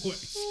 fam?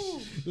 What?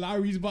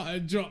 Lowry's about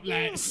to drop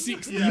like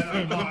 60. yeah,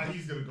 fam. nah,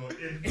 he's gonna go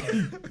in.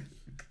 Fam.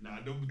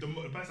 Nah, the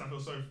person I feel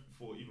sorry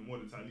for even more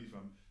than Ty Lue,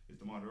 fam, is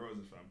DeMar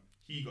DeRozan, fam.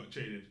 He got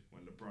traded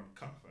when LeBron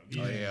cut, fam. He,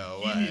 Oh, yeah,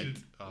 he what?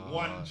 needed Oh.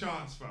 one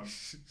chance, fam.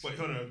 But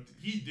hold on,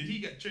 did he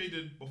get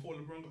traded before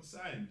LeBron got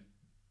signed?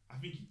 I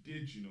think he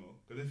did, you know.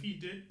 Because if he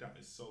did, that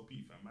is so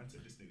peak, fam. Man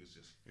said this nigga's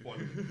just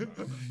following him,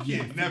 fam. He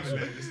ain't never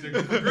let this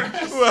nigga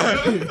progress.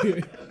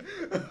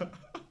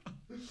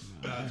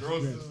 Nah,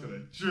 DeRozan's just gonna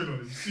drill on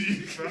his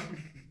team,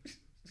 fam.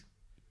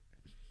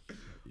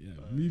 Yeah,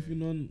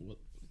 moving on.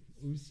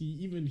 Obviously,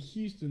 even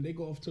Houston, they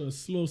got off to a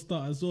slow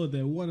start as well.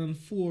 They're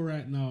 1-4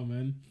 right now,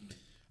 man.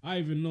 I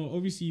even know.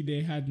 Obviously,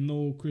 they had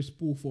no Chris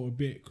Paul for a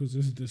bit because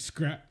of the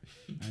scrap,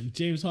 and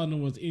James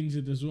Harden was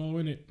injured as well,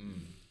 innit?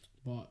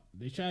 But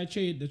they're trying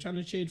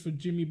to trade for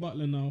Jimmy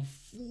Butler now.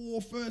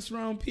 4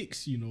 first-round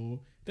picks, you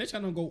know. They're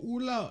trying to go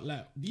all out.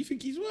 Like, do you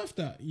think he's worth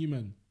that, you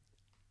man?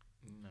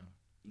 No.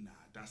 Nah,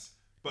 that's.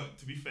 But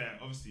to be fair,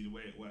 obviously the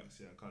way it works,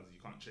 yeah, because you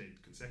can't trade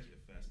consecutive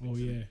first Oh, picks.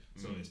 yeah. innit?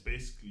 So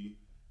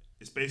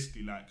it's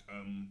basically like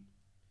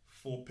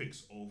 4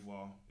 picks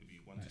over maybe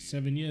 1 Like 2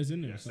 7 years,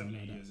 innit? yeah, Or 7 something 8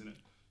 like that. years, innit?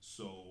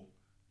 So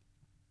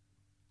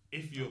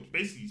if you're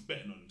basically he's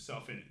betting on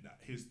himself, innit, that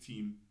his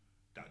team,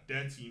 that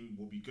their team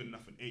will be good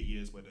enough in 8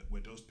 years where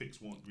those picks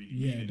won't really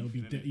Yeah, mean they'll be.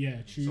 anything, innit?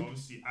 Yeah, true. So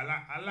obviously,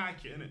 I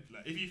like it, innit?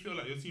 Like, if you feel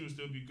like your team will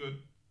still be good,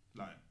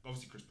 like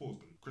obviously Chris Paul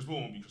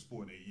won't be Chris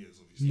Paul in 8 years,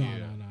 obviously. No.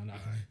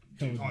 James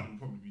Hell no. Harden will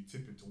probably be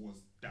tipping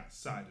towards that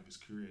side of his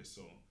career.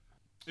 So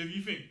if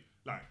you think,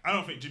 like, I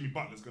don't think Jimmy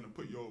Butler's gonna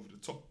put you over the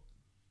top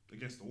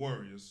against the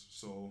Warriors.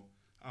 So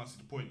I don't see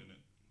the point in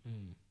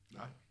it.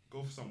 Like,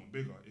 go for someone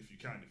bigger if you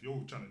can. If you're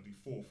trying to do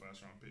 4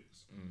 first-round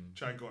picks,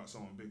 try and go at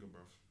someone bigger,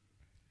 bruv.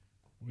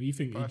 What do you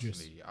think, Idris?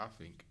 Personally, I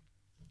think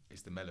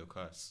it's the Melo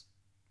curse.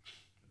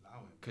 Allow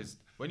it. Because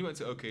when he went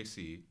to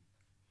OKC,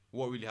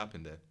 what really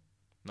happened there?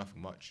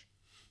 Nothing much.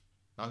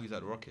 Now he's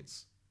at the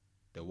Rockets.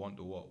 They won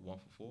the what? 1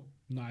 for 4?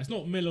 Nah, it's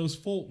not Melo's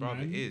fault, Bro,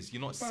 man. it is.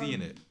 You're not Fam,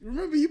 seeing it.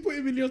 Remember, you put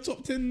him in your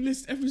top 10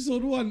 list,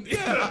 episode 1.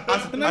 Yeah,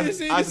 and now you're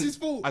saying it's his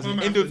fault. As Man,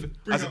 an bring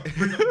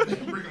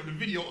up the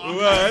video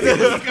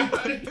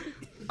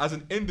as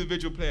an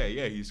individual player,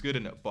 yeah, he's good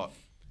in it. But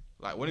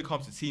like when it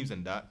comes to teams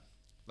and that,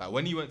 like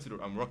when he went to the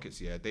Rockets,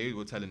 yeah, they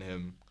were telling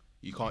him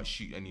you can't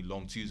shoot any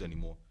long twos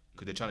anymore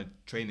because they're trying to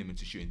train him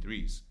into shooting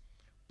threes,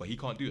 but he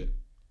can't do it.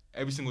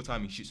 Every single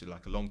time he shoots it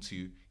like a long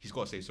 2, he's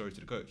got to say sorry to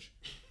the coach.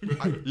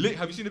 Have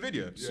you seen the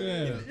video?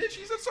 Yeah.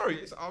 She said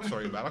sorry. I'm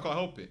sorry, man. I can't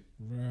help it.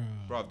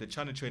 Bruh. Bro, they're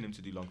trying to train him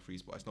to do long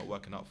threes, but it's not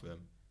working out for him.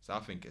 So I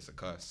think it's a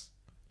curse.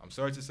 I'm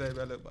sorry to say,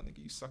 Bella, but nigga,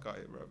 you suck at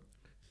it, bro.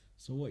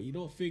 So what, you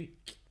don't think...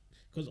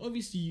 Because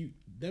obviously,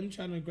 them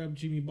trying to grab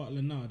Jimmy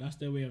Butler now, that's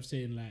their way of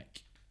saying,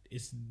 like,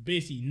 it's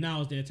basically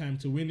now's their time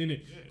to win,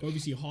 innit? Yeah.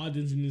 Obviously,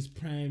 Harden's in his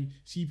prime.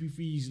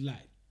 CP3's,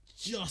 like,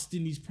 just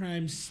in his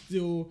prime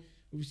still.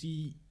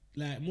 Obviously,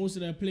 like, most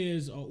of their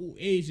players are all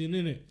aging,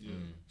 innit?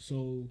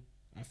 So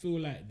I feel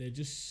like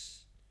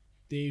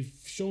they've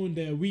shown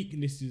their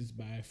weaknesses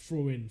by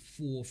throwing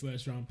 4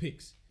 first-round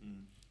picks.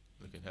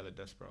 Looking hella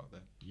desperate out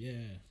there.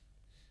 Yeah.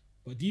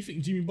 But do you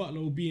think Jimmy Butler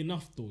will be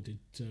enough, though,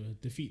 to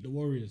defeat the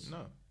Warriors?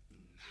 No.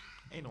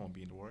 Ain't no one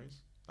beating the Warriors.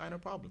 That ain't no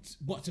problem.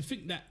 But to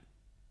think that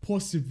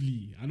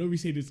possibly, I know we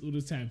say this all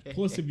the time,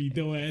 possibly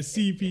they were a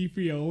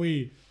CP3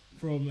 away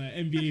from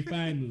NBA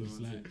Finals.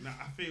 Like, Nah,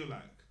 I feel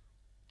like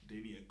they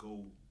need to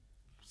go.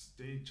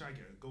 They try to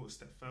go a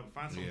step further,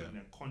 find something in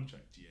their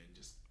contract here and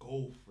just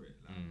go for it.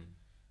 Like,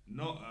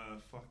 not a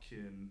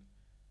fucking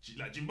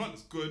like Jim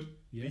Butler's good,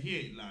 Yeah. but he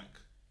ain't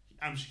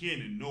like he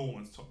ain't in no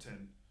one's top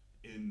 10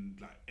 in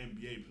like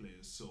NBA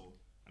players. So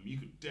I mean, you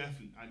could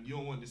definitely, and you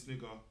don't want this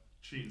nigga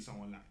treating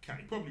someone like cat.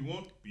 You probably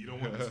won't, but you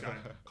don't want this guy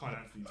Karl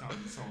Anthony Towns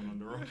and someone on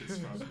the Rockets,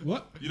 fam.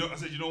 what? You know, I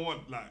said you don't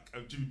want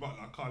like Jimmy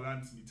Butler, Karl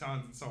Anthony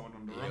Towns and someone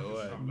on the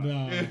Rockets, fam. Like,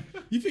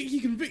 Nah. You think he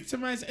can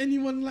victimize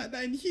anyone like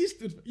that in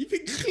Houston? You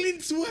think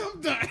Clint will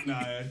have that? nah,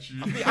 yeah,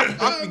 true.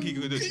 I think he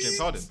could do it to James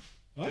Harden.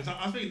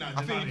 I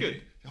think he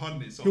could.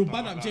 Harden is soft. He'll like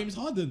ban up that. James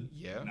Harden.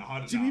 Yeah. Nah,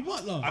 Harden, Jimmy nah.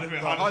 Butler. I don't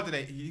think But Harden.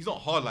 Harden, he's not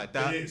hard like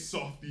that. He ain't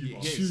soft either. He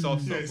ain't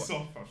soft, He ain't but-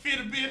 soft, fam. Feel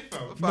the beard,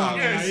 fam. Nah,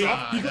 Yeah, nah,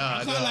 soft. nah.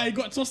 I can't lie, he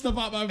got tossed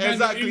about by Van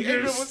Exactly.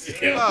 Ingram.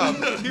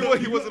 Everyone was,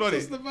 he wasn't on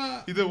Tossed it.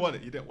 about. He didn't want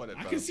it. He didn't want it.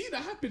 I fam. can see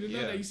that happening now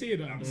Yeah. that you say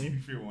that. Nah, though.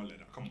 CP3 won't let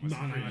that come on.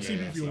 Nah, nah,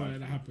 CP3 won't let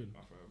that happen.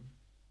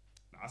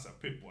 Nah, that's a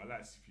pit boy. I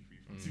like CP3.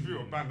 Fam. CP3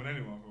 will bang on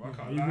anyone, fam. I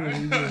can't He will,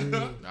 he lie. will, he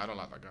will. Nah, I don't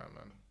like that guy,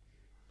 man.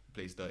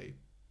 Plays dirty.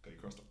 He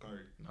crossed up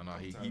Curry. No,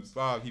 he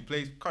Sometimes. he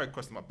plays Curry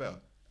crossing my belt.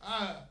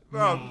 Ah,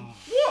 Bro,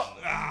 what?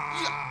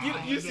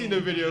 ah, You seen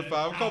the video,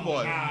 fam? Come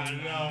on.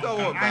 no.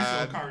 Come on, I saw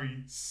man.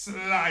 Curry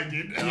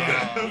sliding.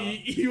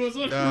 He was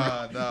on.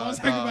 Nah, I was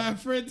nah. hanging by a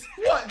friend.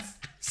 What?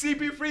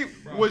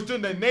 CP3 was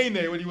doing the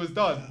nay when he was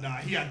done. Nah,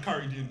 he had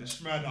Curry doing the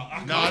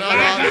shredder. No.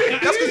 That's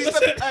because he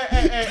said,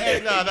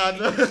 hey, no.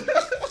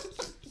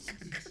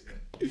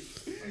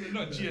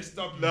 Not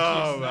GSW.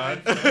 No,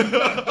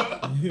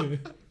 GS9. man.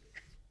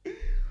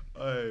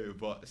 Hey,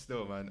 but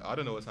still, man, I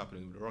don't know what's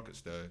happening with the Rockets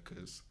though,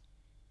 because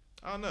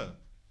I don't know.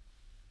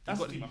 That's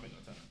Got- the team I think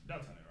they'll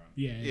turn it around.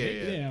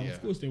 Yeah, Yeah.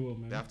 of course they will,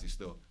 man. They have to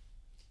still.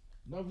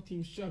 Another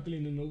team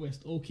struggling in the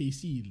West,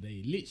 OKC,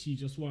 they literally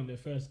just won their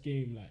first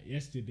game like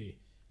yesterday.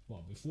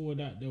 but before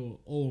that they were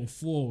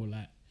 0-4.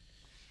 Like,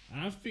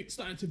 and I think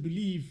starting to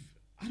believe.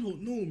 I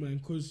don't know, man,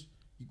 because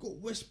you got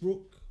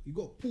Westbrook, you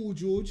got Paul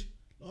George.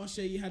 Last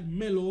year you had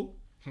Melo.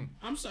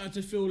 I'm starting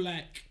to feel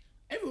like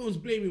everyone's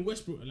blaming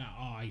Westbrook.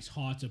 Like, he's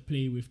hard to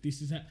play with.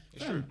 This is that.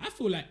 Fam, I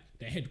feel like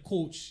the head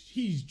coach,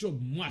 his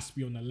job must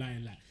be on the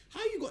line. Like,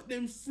 how you got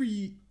them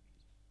 3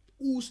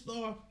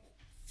 all-star,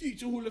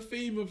 future Hall of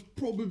Famers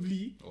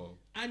probably,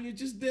 and you're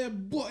just there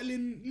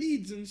bottling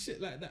leads and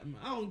shit like that, man.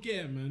 I don't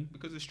get it, man.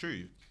 Because it's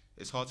true.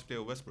 It's hard to play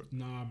with Westbrook.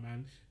 Nah,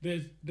 man.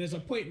 There's a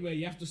point where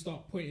you have to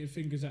start pointing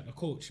fingers at the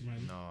coach,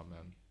 man. Nah,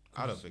 man.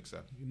 I don't think so.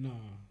 Nah.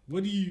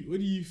 What do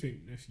you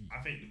think, nephew?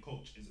 I think the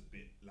coach is a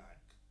bit like,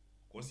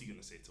 what's he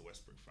gonna say to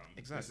Westbrook, fam?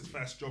 Exactly. It's his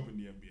first job in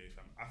the NBA,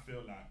 fam. I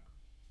feel like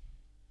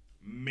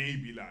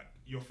maybe like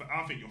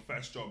I think your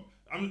first job.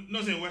 I'm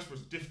not saying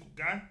Westbrook's a difficult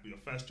guy, but your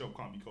first job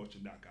can't be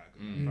coaching that guy.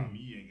 Cause fam,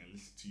 he ain't gonna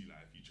listen to you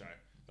like if you try.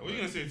 Like, what are you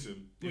gonna say to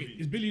him? Wait,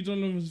 is Billy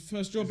Donovan's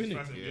first job, His innit?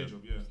 first NBA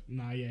job, yeah.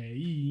 Nah, yeah,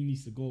 he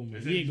needs to go, man. They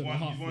He said ain't got the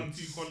heart. he's won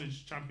for it. 2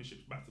 college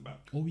championships back to back.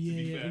 Oh to be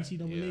yeah, fair.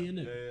 NCAA,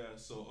 innit? Yeah.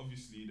 So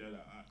obviously they're like,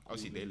 alright, cool,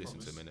 Obviously, they listen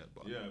promise. to him in it,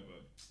 but Yeah,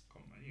 but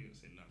come on, you ain't gonna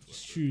say nothing. to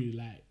It's Westbrook. true.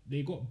 Like,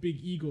 they got big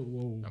ego.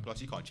 Whoa. and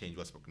plus, you can't change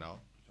Westbrook now.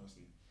 Trust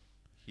me.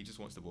 He just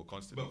wants the ball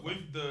constantly. But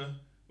with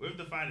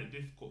the find it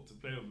difficult to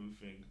play with him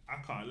thing,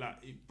 I can't lie,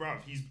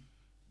 bruv.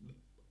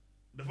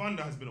 The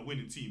Thunder has been a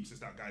winning team since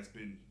that guy's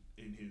been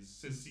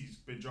since he's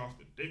been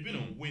drafted. They've been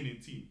a winning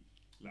team.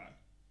 Like,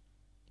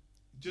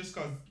 just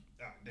because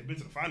they've been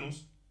to the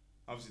finals,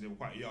 obviously they were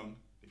quite young.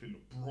 They played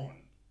LeBron,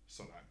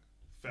 so like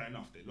fair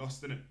enough. They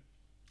lost in it,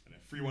 and then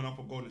 3-1 up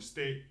on Golden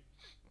State.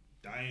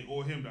 That ain't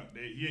all him. That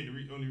he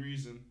ain't the only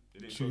reason they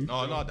didn't. True.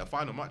 close the no, door. the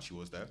final match he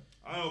was there.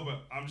 I know,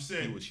 but I'm just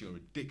saying. He was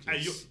shooting Hey,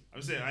 ridiculous.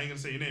 I'm saying I ain't gonna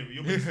say your name, but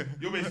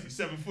you're basically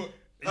 7 foot.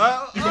 You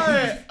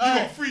Alright,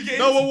 got 3 games.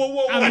 No,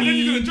 whoa. I And then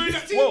mean- you're gonna join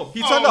that team. Whoa,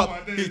 he turned Oh, up.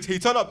 my days. He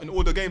turned up in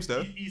all the games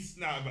though. He's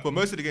nah, but For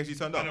most of the games, he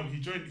turned I up. know, but he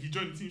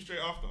joined the team straight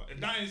after.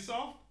 And that in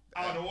itself,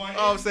 I don't know why.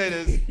 All I'm saying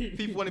is,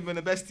 people want him in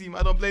the best team.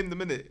 I don't blame them,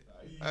 innit?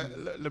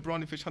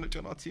 LeBron, if you're trying to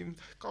join our team,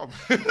 come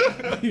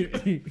on.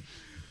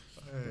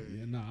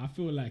 Yeah, nah, I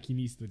feel like he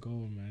needs to go,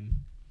 man.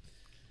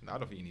 Nah, I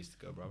don't think he needs to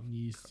go, bro. He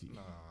needs to.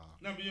 Nah.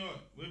 No, but you know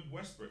what? With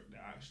Westbrook, they're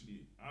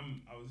actually, I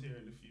was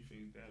hearing a few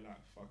things. They're like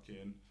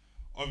fucking.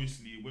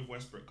 Obviously, with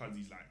Westbrook, because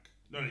he's like,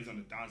 not that he's on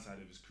the downside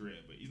of his career,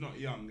 but he's not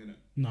young, innit?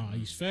 Nah,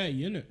 he's fair,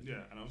 innit?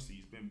 Yeah, and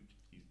obviously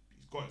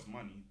he's got his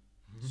money,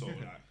 so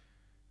like,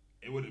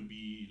 it wouldn't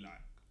be like,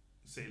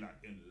 say like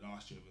in the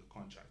last year of his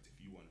contract,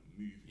 if you want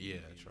to move, Yeah,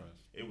 you true. know,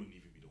 it wouldn't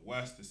even be the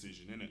worst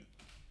decision, innit?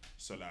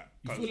 So like,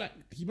 You feel like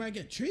he might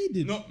get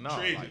traded? not No,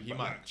 traded, like, he but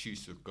might like,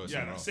 choose to go yeah,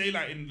 somewhere like, else. say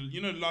like in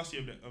the last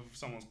year of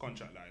someone's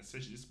contract, like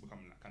essentially this is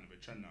becoming like kind of a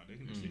trend now. They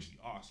can just literally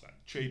ask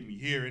like, trade me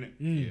here, innit?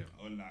 Yeah.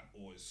 Or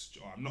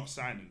I'm not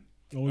signing.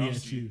 Oh yeah,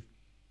 Obviously, true.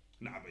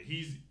 Nah, but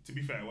he's, to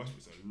be fair,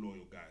 Westbrook's a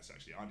loyal guy. So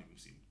actually, I don't even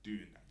see him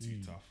doing that too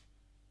tough.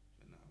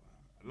 But nah,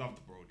 man, I love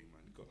the Brody,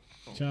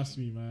 man. Trust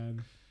me,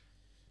 man.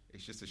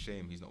 It's just a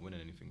shame he's not winning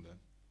anything there.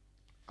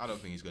 I don't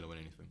think he's going to win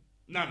anything.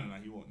 No,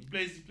 he won't. He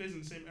plays in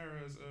the same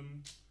era as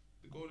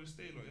the Golden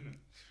State lot, innit?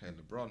 And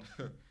LeBron,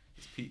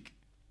 his peak.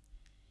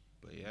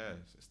 But yeah,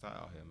 it's tight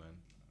out here, man.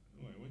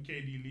 Wait, when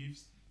KD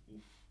leaves,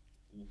 oof.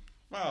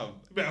 Wow.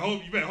 You better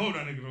hold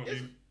that nigga, don't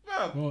leave.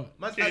 What?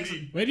 Man's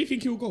KD, Where do you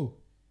think he'll go?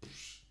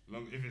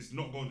 if it's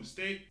not Golden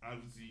State,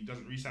 obviously he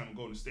doesn't re-sign with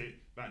Golden State,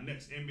 that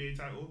next NBA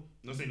title,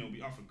 not saying it'll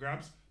be up for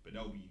grabs, but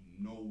there'll be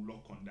no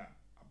lock on that.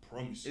 I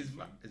promise you. Is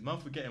man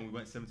forgetting we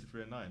went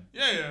 73-9?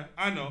 Yeah,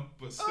 I know,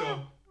 but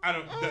still, I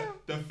don't.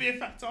 The fear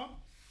factor.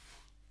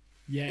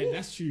 Yeah,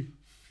 that's true.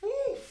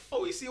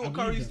 Oh, you see what I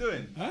believe Curry's that.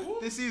 doing Huh?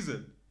 this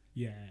season?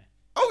 Yeah.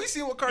 Oh, you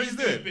see what Curry's He's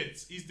doing doing?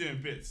 bits. He's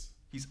doing bits.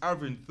 He's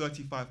averaging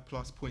 35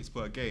 plus points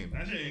per game.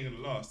 That shit ain't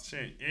gonna last.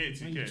 Shit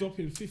ain't And you 2K.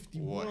 dropping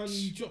 51. What?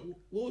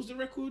 What was the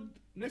record,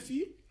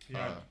 nephew?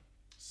 Yeah,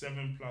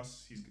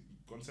 7+. He's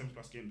gone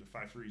 7+ games with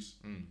 5 threes.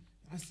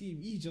 I see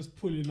him. He's just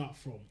pulling up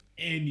from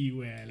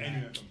anywhere. Like,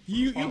 Anywhere.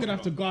 you're gonna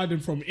have to guard him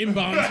from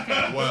inbound.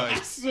 Well,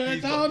 I swear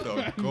he's got down,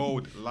 the fam.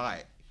 gold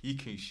light. He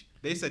can.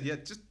 They said, yeah,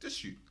 just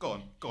shoot. Go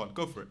on,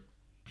 go for it.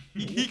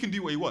 He can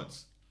do what he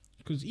wants.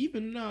 Because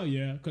even now,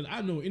 yeah, because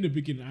I know in the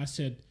beginning I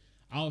said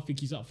I don't think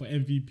he's up for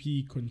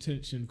MVP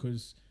contention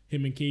because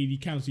him and KD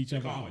cancel each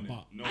other can't out. win it.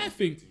 But No I one's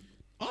think team.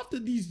 after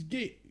these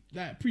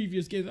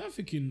previous games, I'm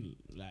thinking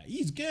like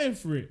he's going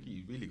for it.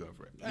 He's really going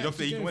for it. You Like, don't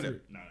think he he's can win going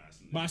it? for Nah,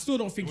 But I still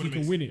don't think he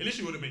can win It it.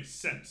 literally would have made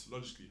sense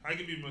logically. How can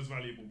he be the most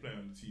valuable player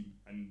on the team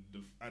and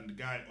the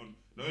guy on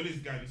the only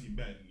guy on the team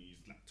better than he's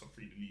like top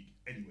 3 in the league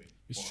anyway.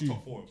 It's or true.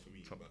 top 4 for me.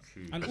 But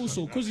And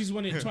also, because he's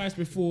won it twice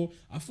before,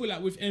 I feel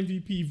like with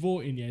MVP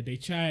voting, yeah, they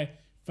try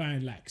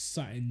find like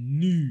something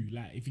new.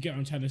 Like if you get what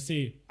I'm trying to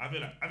say, I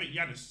think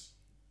Giannis,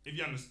 if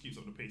Giannis keeps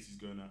up the pace he's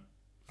going at,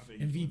 I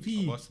think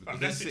MVP. But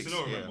that's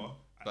 6-0, remember?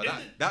 But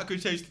that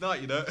could change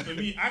tonight, you know. For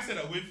me, I said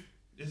that with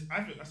this.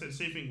 I said the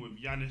same thing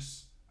with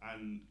Giannis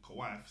and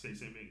Kawhi. I say the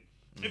same thing.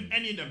 If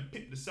any of them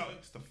pick the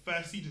Celtics, the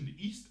first seed in the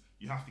East,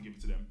 you have to give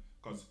it to them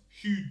because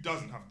who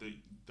doesn't have the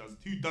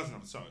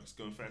Celtics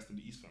going first in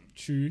the East, fam?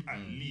 True. At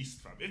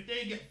least, fam. If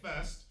they get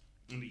first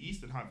in the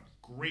East and have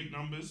great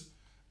numbers,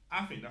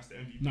 I think that's the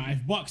MVP. Nah,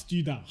 if Bucks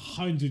do that,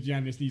 100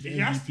 Giannis needs He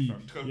has to, MVP.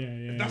 fam. Because Yeah,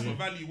 if that's yeah. not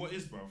value, what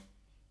is, bruv?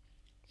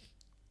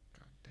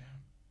 God damn.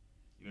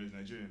 You know he's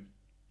Nigerian.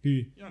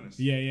 Who? Giannis.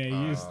 Yeah,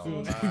 he is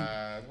Oh, still.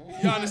 man.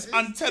 Giannis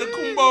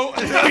Antetokounmpo.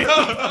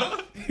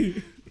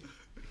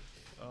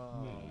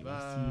 Nah,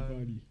 that's too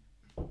funny.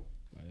 But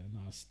yeah,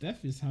 nah,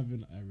 Steph is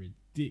having a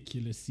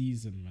ridiculous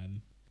season,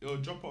 man. It'll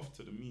drop off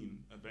to the mean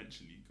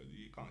eventually because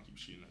you can't keep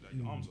shooting like that.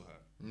 Your arms will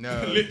hurt.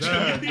 No,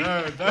 Literally.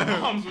 no.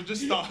 Your arms will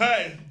just start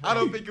hurting. I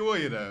don't think it will,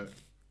 you know.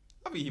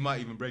 I think he might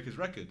even break his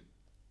record.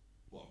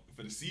 Well,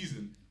 for the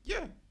season,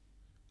 Yeah.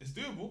 it's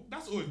doable.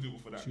 That's always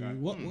doable for that True. guy.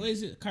 What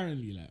is it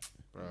currently like?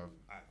 Bro,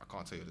 I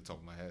can't tell you at the top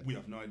of my head. We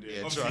have no idea.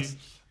 Yeah, Obviously, trust.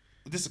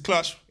 this is a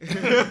clutch.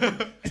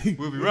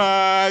 We'll be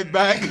right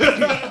back.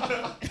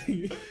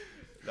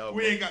 No,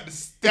 We ain't got the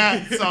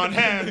stats on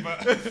hand,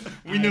 but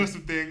we know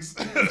some things.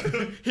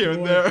 here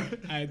and there.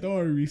 Hey, don't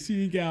worry. We see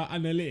you get our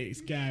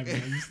analytics guy,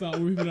 man. You start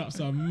whipping up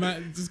some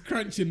mad, just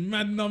crunching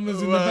mad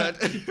numbers in the back.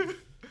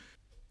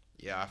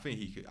 Yeah, I think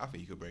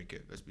he could break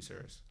it. Let's be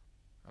serious.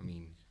 I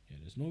mean, Yeah,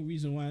 there's no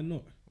reason why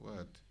not.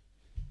 word.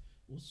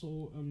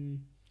 Also,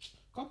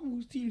 couple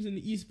of teams in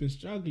the East been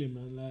struggling,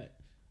 man. Like,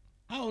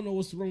 I don't know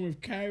what's wrong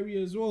with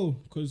Kyrie as well.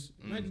 Because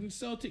imagine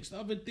Celtics the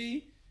other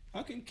day.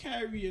 How can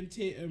Kyrie and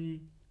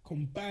Tatum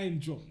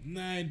combined drop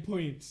 9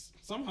 points?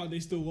 Somehow they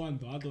still won,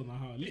 though. I don't know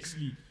how.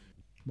 Literally.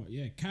 But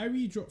yeah,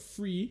 Kyrie dropped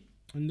 3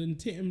 and then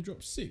Tatum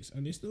dropped 6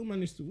 and they still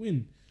managed to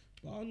win.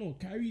 But I don't know.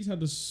 Kyrie's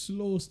had a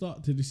slow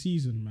start to the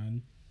season,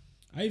 man.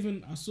 I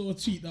saw a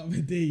tweet the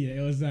other day.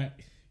 Yeah, it was like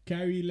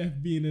Kyrie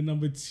left being the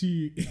number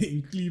 2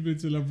 in Cleveland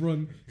to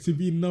LeBron to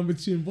being number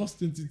 2 in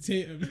Boston to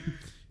Tatum. Do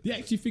you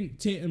actually think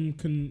Tatum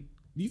can?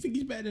 Do you think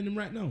he's better than him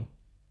right now?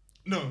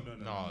 No.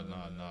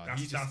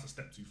 He's That's a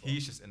step too far.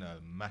 He's just in a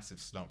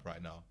massive slump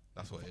right now.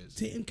 That's what it is.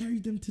 Tatum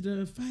carried them to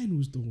the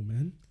finals, though,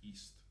 man.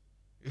 East.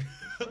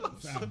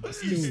 Fam, but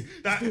East.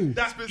 That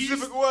Specific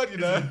East word, you is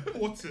know.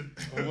 important.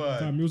 A word.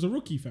 Fam, it was a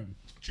rookie, fam.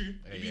 True.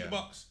 Yeah, He beat yeah. the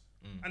Bucks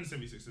and the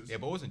 76ers. Yeah,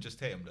 but it wasn't just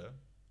Tatum though.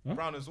 Huh?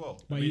 Brown as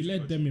well. But he Amazing led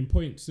coach. them in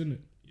points, didn't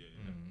it? Yeah.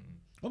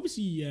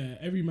 Obviously,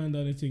 every man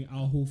done a thing.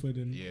 Al Horford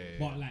and Yeah.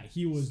 but like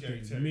he was Scary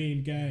the Terry.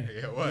 main guy.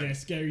 Yeah, what? Yeah,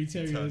 Scary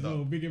Terry Turned as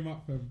well. up. Big him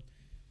up, fam.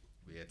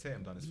 But yeah,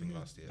 Tatum done his thing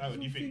last year.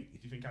 Do you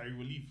think Kyrie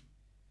will leave?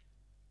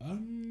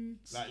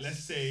 Like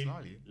let's say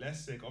Slightly.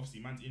 obviously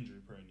man's injury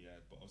prone, yeah,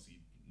 but obviously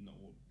not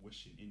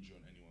wishing injury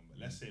on anyone. But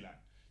let's say like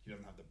he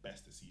doesn't have the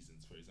best of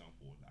seasons, for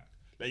example.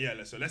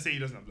 So let's say he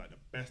doesn't have like the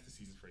best of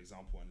seasons, for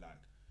example, and like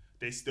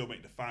they still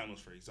make the finals,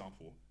 for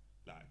example,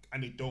 like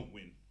and they don't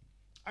win.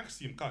 I can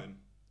see him cutting.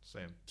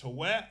 Same. To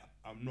where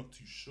I'm not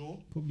too sure.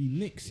 Probably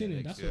Knicks, Yeah, innit?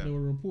 Knicks, That's yeah. what they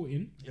were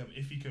reporting. Yeah, but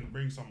if he can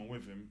bring someone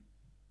with him,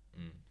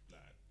 Mm.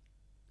 like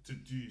to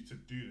do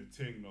the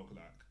thing, look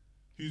like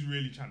who's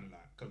really trying to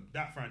like because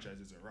that franchise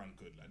isn't run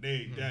good. Like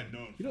they're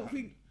known. You for don't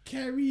having- think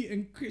Kyrie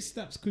and Chris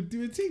Stapps could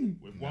do a thing?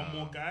 with one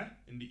more guy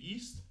in the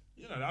East,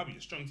 that'd be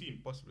a strong team.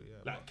 Possibly, yeah.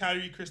 Like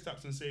Kyrie,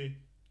 Kristaps, and say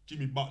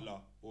Jimmy Butler,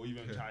 or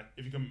even Kai,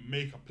 if you can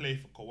make a play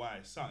for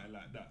Kawhi, something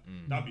like that,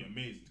 that'd be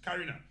amazing.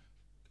 Kyrie now,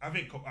 I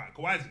think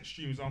Kawhi is an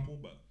extreme example,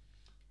 but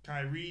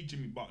Kyrie,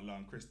 Jimmy Butler,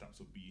 and Kristaps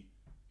will be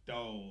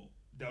they'll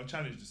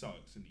challenge the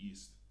Celtics in the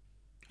East.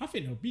 I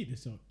think they'll beat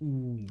this up.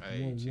 Ooh,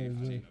 Hey, whoa, Chief, I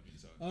whoa, think whoa. they'll beat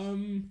the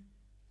Celtics.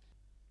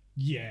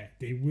 Yeah,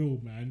 they will,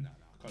 man. I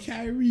can't see-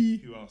 Kyrie,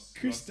 Who else?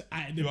 Chris, Who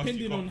else you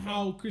depending on got,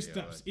 how fam? Chris Yeah,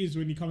 Stapps is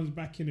when he comes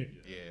back in it.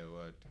 Yeah,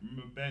 word.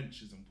 Remember,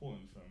 bench is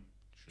important, fam.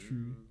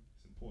 True.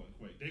 It's important.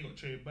 Wait, they got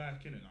traded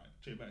back in it,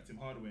 like traded back Tim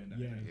Hardaway and that.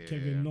 Yeah, Yeah.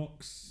 Kevin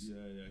Knox.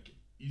 Yeah.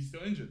 He's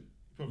still injured.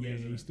 Probably Yeah,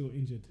 isn't he's it? still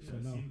injured Yeah, for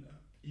now. seen that.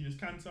 He was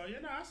Cantor. Yeah,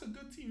 that's a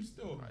good team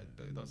still.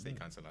 Right, don't say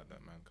cancer like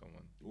that, man. Come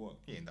on. What?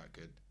 He ain't that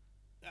good.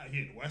 He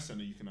ain't the West End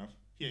that you can have.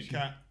 He ain't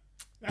Cat.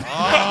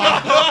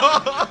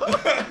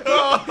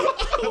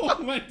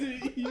 Oh my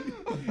days.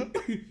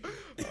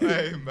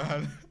 Hey,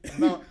 man.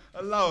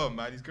 Allow him,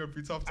 man. He's going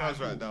through tough times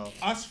right now.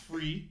 Us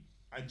three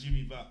and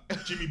Jimmy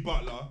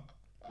Butler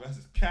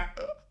versus Cat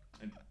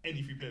and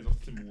any 3 players off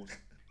the Timberwolves.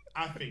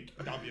 I think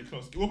that'll be a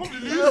close game. We'll probably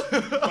lose,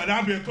 but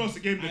that'll be a closer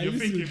game than Hey, you're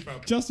listen, thinking, fam.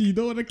 Justin, you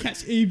don't want to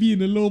catch AB in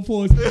the low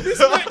post.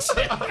 Mismatch.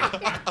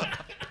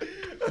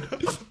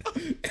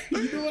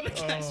 You don't want to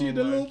catch you in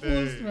the low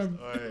post, fam.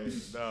 Hey,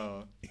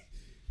 no.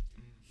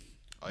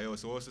 Oh, yeah,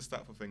 so what's the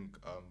stat for thing?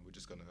 We're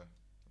just gonna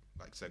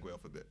like segue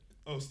off a bit.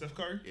 Oh, Steph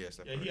Curry? Yeah,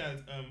 Steph Yeah, Curry. he had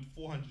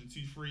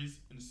 402 threes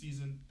in the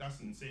season. That's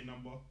an insane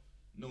number.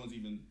 No one's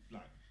even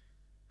like,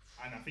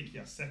 and I think he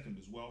has second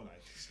as well.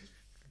 Like, it's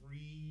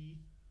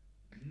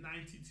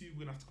 392. We're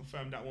gonna have to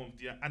confirm that one with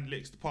the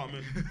analytics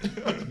department.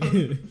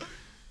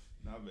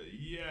 Nah, but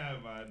yeah,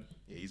 man.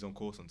 Yeah, he's on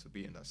course onto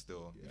beating that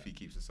still if he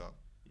keeps this up.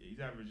 Yeah, he's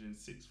averaging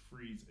 6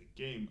 threes a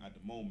game at the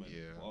moment.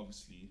 Yeah. But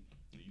obviously,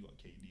 you got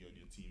KD on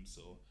your team,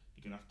 so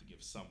you're gonna have to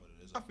give some of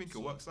those. I up. think it So,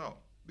 works out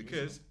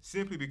because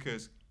simply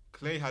because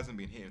Clay hasn't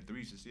been hitting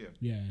threes this year.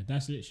 Yeah,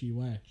 that's literally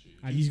why.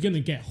 And he's gonna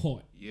get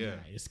hot. Yeah.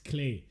 It's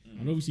Clay,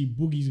 and obviously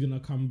Boogie's gonna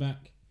come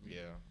back.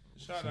 Yeah.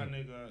 Shout out that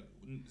nigga.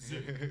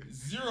 Zero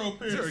Zero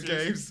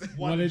appearances. games.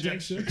 One One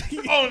ejection.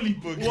 ejection. Only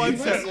Boogie. One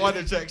set, one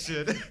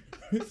ejection.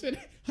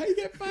 How you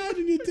get fired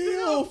on your day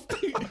off?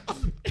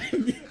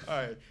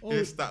 Alright, Oh.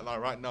 his stat line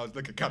right now is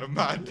looking kind of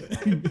mad.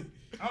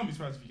 I won't be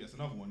surprised if he gets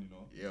another one, you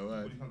know. Yeah,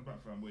 right. When he comes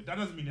back from, that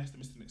doesn't mean he has to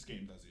miss the next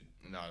game, does it?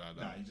 No.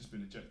 Nah, he's just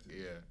been ejected.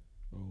 Yeah,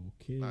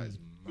 Okay. that is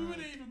Who were mad.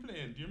 they even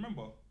playing? Do you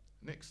remember?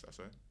 Knicks, that's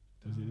right.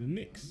 Was it the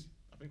Knicks?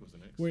 I think it was the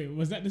Knicks. Wait,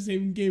 was that the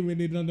same game when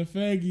they done the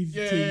Fergie's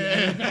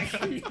Yeah.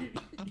 team?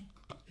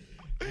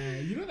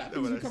 You know that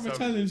No, thing's but become that's a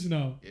challenge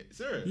now. Yeah,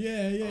 serious?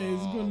 Yeah,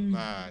 it's Oh, gone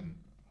man,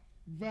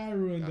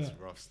 viral and that's that.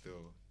 rough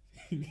still.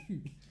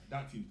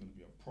 That team's gonna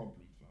be a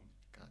problem, fam.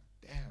 God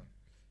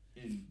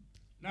damn.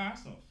 Nah,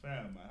 that's not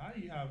fair, man. How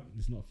do you have?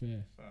 It's not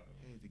fair. Fam?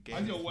 Hey, the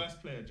How's game. your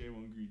worst player,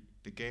 J1 Green?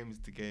 The game is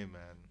the game,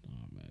 man.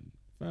 Oh man,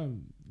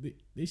 fam,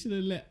 they should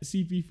have let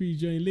CP3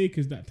 join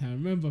Lakers that time.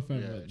 Remember,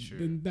 fam? Yeah, But true.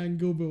 then Dan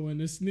Gilbert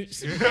went a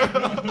snitch.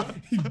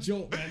 He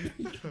joke, man.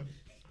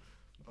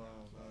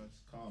 Oh man.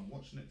 Calm.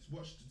 Watch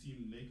the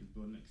team Lakers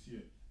build next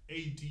year.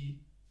 AD,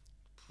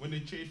 when they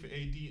trade for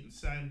AD and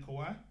sign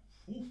Kawhi,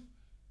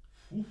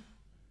 oof.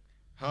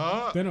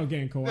 Huh? They're not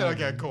getting Kawhi. They're not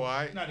getting man.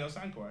 Kawhi. Nah, they'll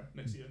sign Kawhi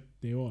next year.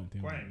 They won't.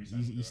 Kawhi ain't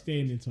re-signing He's for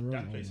staying in Toronto,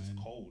 That place is man.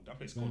 cold. That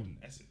place is cold in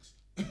Essex.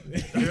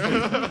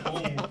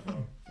 Cold,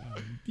 bro.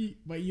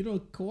 But you know,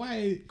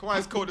 Kawhi.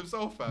 Kawhi's cold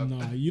himself, fam.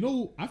 Nah, you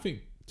know, I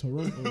think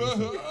Toronto.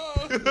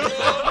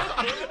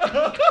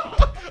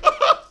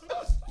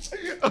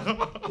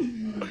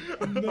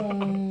 Nah. I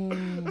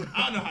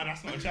don't know how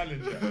that's not a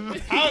challenge. Yeah.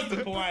 How's the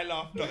Kawhi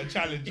laugh not a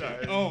challenge? Yeah?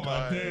 That is Oh my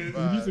bad, days.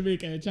 man. We used to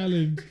make it a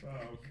challenge. Wow.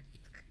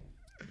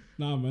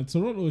 Nah, man,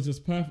 Toronto is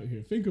just perfect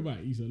here. Think about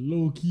it. He's a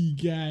low key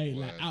guy,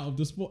 like Word. out of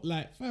the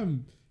spotlight,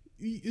 fam.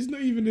 He's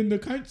not even in the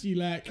country.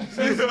 Like,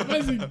 he's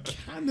in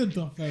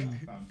Canada, fam.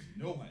 Fam,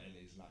 you know what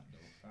LA is like though.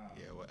 Fam.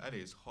 Yeah, well, that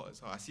is hot as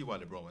hell. I see why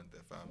LeBron went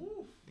there, fam.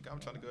 Oof. Think I'm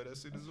trying to go there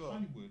soon as well.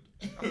 Hollywood.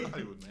 I'm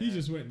Hollywood, man. He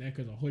just went there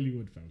because of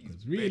Hollywood, fam. He's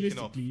Because baking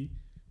realistically,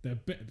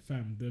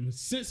 the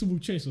sensible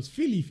choice was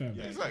Philly, fam.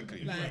 Yeah,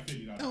 exactly. Like,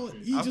 Philly, no,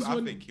 crazy. he just I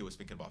wanted, think he was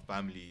thinking about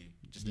family.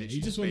 Just yeah, literally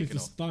he just wanted baking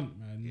to off. stunt,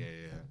 man. Yeah.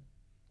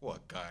 What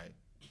a guy.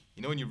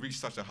 You know when you reach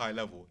such a high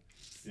level,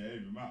 Yeah, it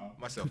doesn't matter.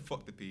 myself,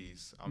 fuck the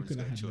peas. I'm We just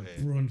could have gonna had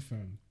chill here. LeBron,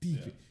 fam. Deep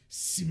Yeah.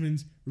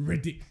 Simmons,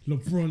 Reddick,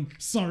 LeBron,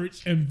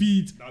 Saric,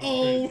 Embiid. That'd be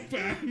Oh, crazy.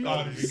 fam.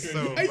 That'd be So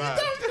crazy. Hey, you bad.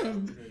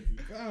 done, fam?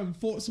 Fam,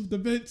 thoughts of the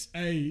bench.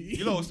 Hey.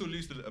 You lot will still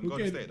lose to We're Golden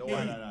getting State. Don't No,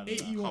 worry. no, no, no,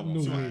 81, no.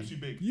 no Too- way. Too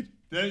big. You-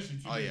 They're actually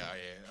too Oh big.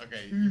 yeah.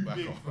 Okay, Too you back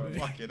big, off. bro.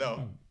 Fuck it up.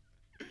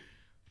 Fam.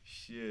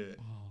 Shit.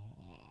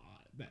 Oh,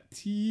 that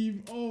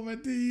team. Oh, my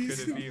days.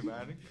 Could have been,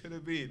 man. Could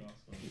have been.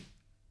 That's fine.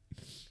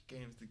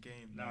 Game's the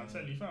game. Now I'm man.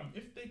 telling you, fam,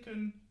 if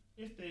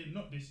they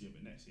not this year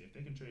but next year, if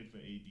they can trade for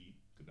AD,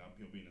 because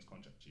he'll be in his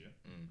contract year.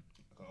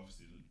 Because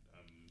obviously,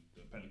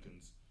 the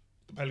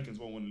Pelicans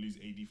won't want to lose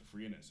AD for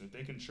free in it. So if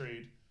they can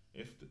trade,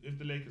 if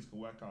the Lakers can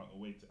work out a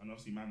way to, and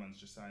obviously my man's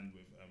just signed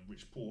with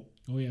Rich Paul.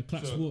 Oh, yeah,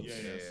 Clutch So, Sports.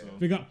 Yeah. So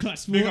Big up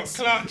Clutch big up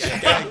Sports.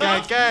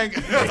 Clutch. Gang.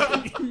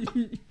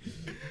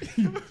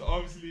 So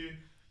obviously,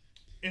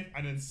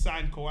 and then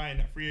sign Kawhi in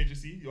that free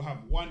agency, you'll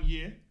have 1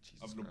 year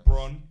of Jesus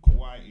LeBron,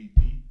 Kawhi,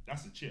 AD.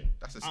 That's a chip.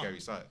 That's a scary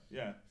sight.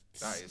 Yeah.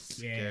 That is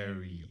Scary.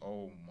 scary.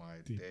 Oh my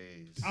Dude.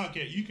 days. I don't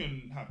care. You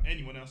can have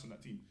anyone else on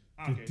that team.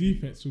 I The don't care.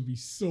 defense will be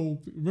so.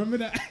 Remember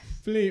that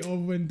play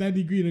of when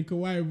Danny Green and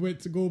Kawhi went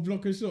to go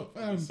block a shot?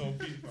 Fam. So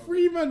big, fam.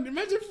 Freeman,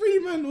 imagine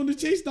Freeman on the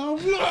chase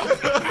down block.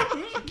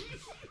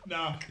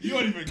 Nah, you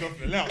won't even go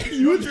for the layup. You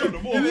You would would drop the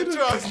ball. In the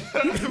trust.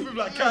 People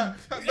like, cat.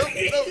 Don't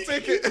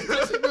take it.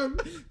 Fam,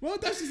 well,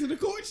 that's just in the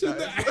coach. And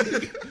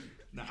that.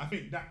 Nah, I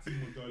think that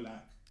team would go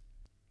like,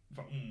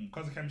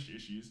 because of chemistry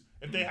issues.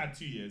 If they had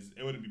 2 years,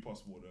 it wouldn't be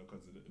possible though.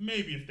 Because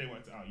maybe if they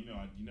worked it out, you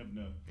never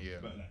know. Yeah.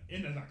 But like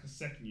in a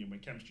second year when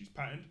chemistry's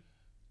patterned,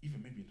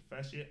 even maybe in the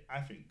first year, I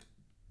can't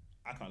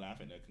lie. I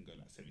think they can go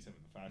like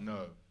 77-5.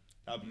 No.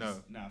 That'd be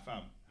No. Nah,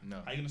 fam.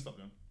 No. How you gonna stop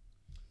them?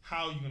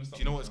 How are you gonna stop?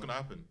 Do you know them, what's fam? gonna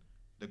happen?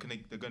 They're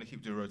gonna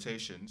keep the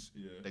rotations.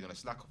 Yeah. They're gonna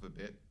slack off a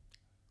bit.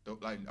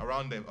 Like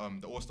around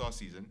the All-Star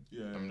season,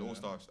 Yeah, the yeah.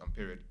 All-Star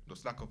period, they'll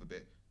slack off a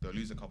bit. They'll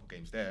lose a couple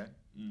games there.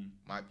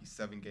 Might be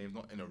 7 games,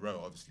 not in a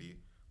row, obviously,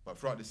 but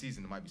throughout the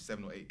season, there might be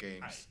 7 or 8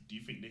 games. Do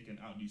you think they can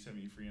outdo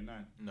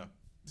 73-9? No,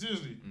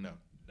 Seriously? no,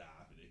 Nah,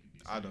 I think they can do.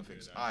 I don't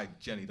think so. 73-9. I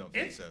genuinely don't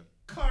think If so.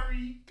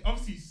 Curry,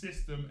 obviously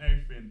system,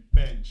 everything,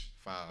 bench.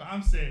 Foul. But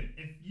I'm saying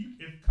if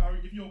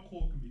your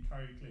core can be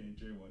Curry, Clay, and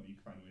J1, you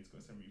can find a way to go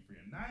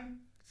 73-9.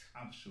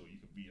 I'm sure you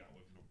could beat that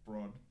with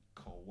LeBron,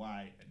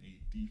 Kawhi, and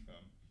AD, fam.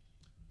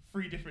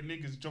 3 different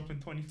niggas dropping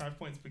 25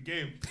 points per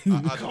game.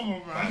 I Come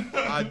on, man.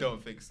 I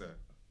don't think so.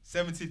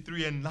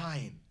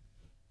 73-9.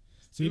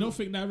 So you don't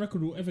think that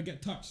record will ever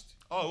get touched?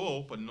 Oh,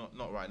 well, but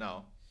not right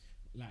now.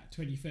 Like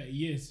 20, 30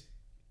 years.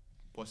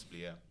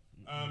 Possibly, yeah.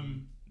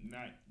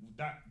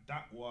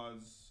 That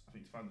was I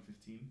think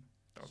 2015.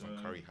 That was So, when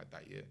Curry had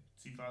that year.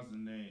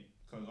 2008,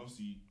 because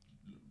obviously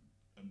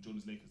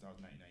Jordan's Lakers, that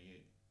was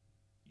 1998.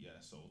 Yeah,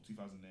 so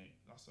 2008.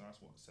 That's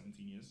what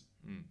 17 years.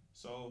 Mm.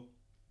 So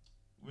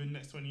within the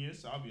next 20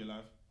 years, I'll be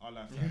alive. Our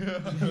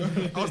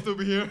lifetime. I'll still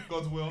be here.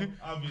 God's will.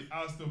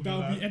 I'll still be That'll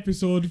alive. be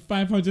episode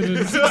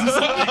 560.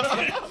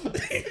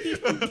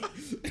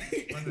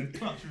 When the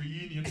clutch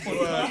reunion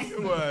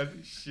podcast. Word.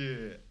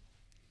 Shit.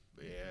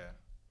 But yeah,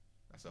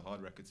 that's a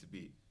hard record to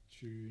beat.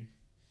 True.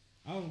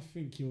 I don't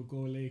think he'll go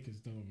Lakers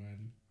though,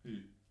 man. Who?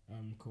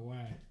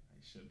 Kawhi.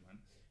 He should, man.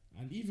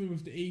 And even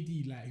with the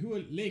AD,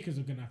 like, Lakers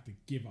are gonna have to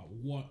give up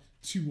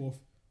two of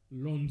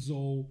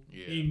Lonzo,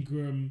 Yeah.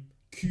 Ingram,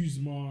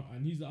 Kuzma,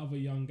 and he's the other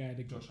young guy.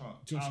 They got Josh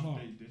Hart. Josh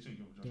Hart. They shouldn't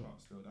give up Josh Don't-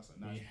 Hart still. That's a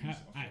They nice have,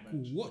 piece off alright, the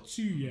cool. bench. What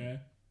two? Yeah.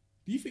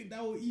 Do you think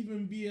that will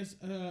even be a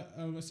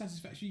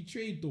satisfactory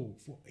trade though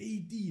for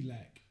AD?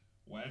 Like,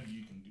 Whatever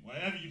you can do,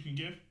 whatever you can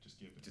give, just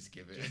give it. Just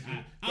give it. Just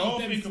out Don't of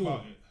them think four,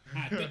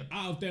 about it.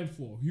 out of them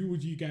four, who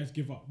would you guys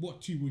give up?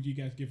 What two would you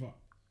guys give up?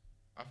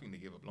 I think they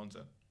gave up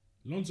Lonzo.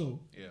 Lonzo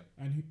Yeah.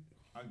 and who,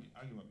 I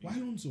give up. why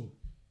Lonzo?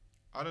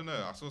 I don't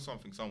know. I saw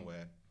something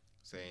somewhere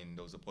saying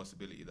there was a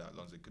possibility that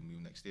Lonzo could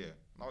move next year.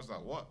 And I was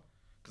like, what?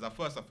 Because at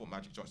first I thought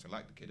Magic Johnson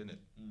liked the kid, innit?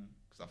 Mm.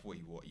 Because I thought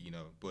he would,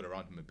 build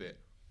around him a bit.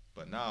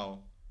 But now,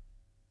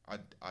 I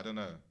don't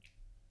know.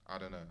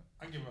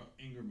 I give up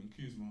Ingram and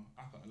Kuzma.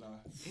 I can't lie.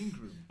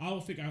 Ingram. I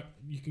don't think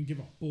you can give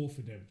up both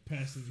of them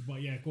personally,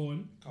 but yeah, go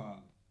on.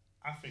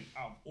 I think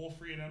out of all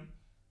three of them,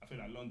 I feel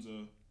like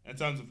Lonzo, in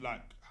terms of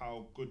like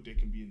how good they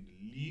can be in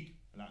the league,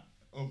 like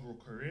overall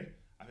career,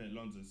 I think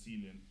Lonzo's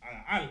ceiling.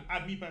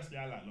 Me personally,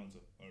 I like Lonzo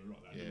a lot.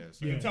 Like, Yeah,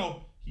 you yeah. can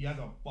tell he has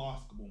a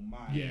basketball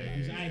mind. Yeah, Like,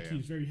 his yeah, IQ yeah.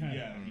 is very high.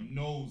 yeah, he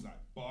knows like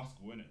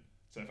basketball, innit?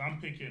 So if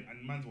I'm picking,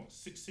 and man's what,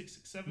 6'6",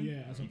 6'7",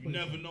 Yeah, as a you point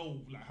never guard.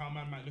 know like how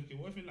man might look at.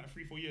 What if in like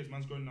 3-4 years,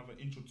 man's growing another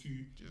inch or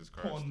two, Jesus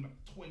put Christ. on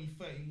like 20,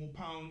 30 more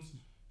pounds.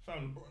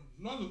 Fam,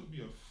 Lonzo could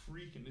be a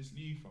freak in this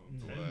league, fam. I'm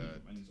telling you,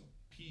 Word. man, he's a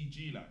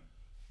PG, like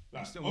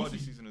He's still world this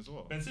obviously, season as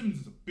well. Ben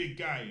Simmons is a big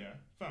guy, yeah.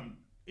 Fam,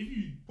 if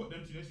you put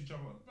them two next to each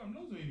other, fam,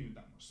 Lonzo ain't even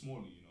that much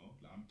smaller, you know.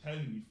 Like I'm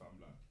telling you, fam,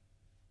 like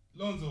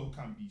Lonzo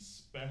can be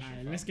special. Alright,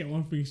 fam. let's get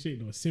one thing straight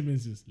though.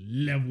 Simmons is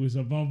levels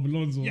above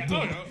Lonzo. Yeah,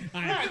 dog. no.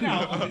 Alright, Right cool.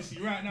 now,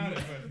 honestly, right now,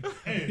 fam.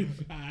 Hey,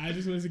 I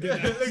just wanted to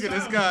get that. Look at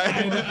this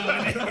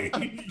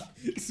guy.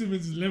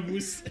 Simmons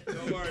levels.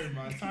 don't worry,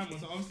 man. Time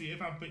was obviously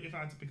if I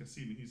had to pick a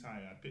ceiling who's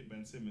higher, I'd pick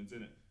Ben Simmons,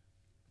 innit?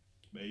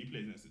 But he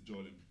plays next to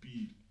Joel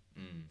Embiid.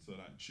 So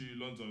like true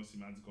Lonzo obviously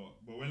man's got,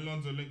 but when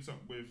Lonzo links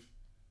up with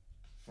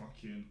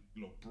fucking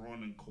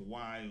LeBron and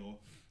Kawhi or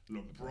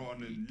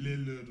LeBron and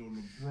Lillard or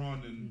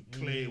LeBron and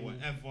Clay,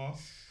 whatever,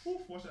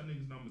 oof, watch that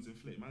nigga's numbers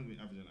inflate. Man's been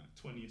averaging like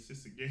 20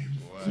 assists a game.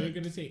 So you're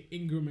gonna take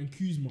Ingram and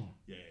Kuzma.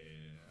 Yeah.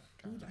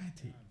 Who would I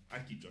take? I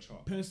keep Josh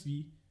Hart.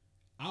 Personally,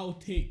 I'll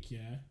take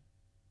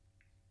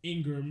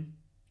Ingram,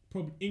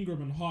 probably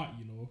Ingram and Hart.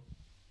 You know,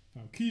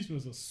 fam,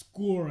 Kuzma's a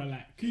scorer.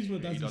 Like Kuzma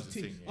Yeah, he does does his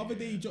his thing. thing, Other yeah,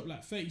 day he yeah. dropped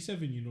like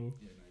 37. You know,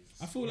 Yeah, no,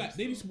 he's I feel like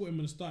they need to still. put him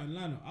in the starting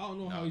lineup. I don't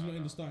know how No, he's no, not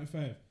in no. the starting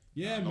five.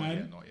 Yeah, Not man.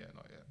 yet, not yet.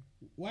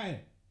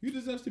 Why? Who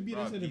deserves to be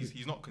Bruv, that center?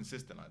 he's not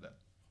consistent like that.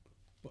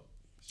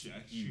 Shit,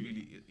 He shoot.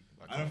 really.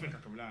 I don't think I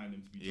can rely on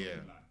him to be Yeah.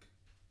 dropping like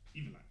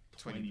even like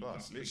 20 20 plus,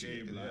 plus a literally,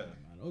 game. yeah. Like,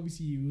 Man,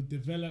 obviously he will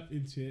develop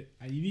into it,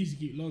 and you need to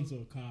keep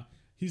Lonzo car.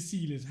 His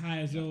ceiling is high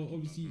as well.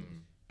 Obviously,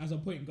 as a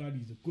point guard,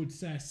 he's a good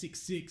size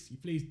 6'6". He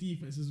plays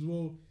defense as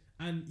well,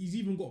 and he's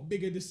even got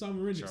bigger this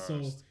summer in it. So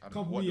Trust. I a don't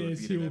know couple what they would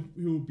years be to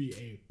he'll be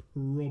a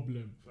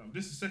problem. fam,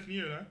 this is second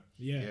year, right?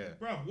 Yeah. Yeah.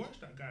 Bro, watch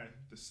that guy.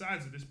 The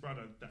size of this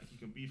brother that he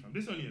can be, fam.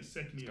 This is only his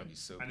second It's year, gonna be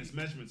so and his big.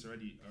 measurements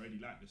already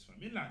like this, fam.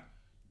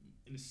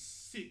 In his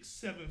 6th,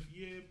 7th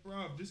year,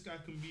 bro, this guy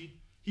can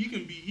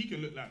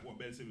look like what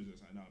Ben Simmons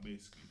is like now,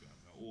 basically, fam.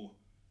 Like, or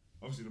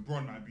obviously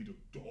LeBron might be the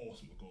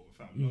ultimate goal, but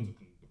fam, Lonzo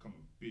can become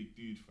a big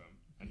dude, fam.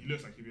 And he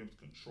looks like he'll be able to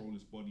control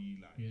his body,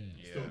 like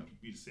Yeah. still Yeah.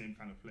 be the same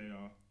kind of player.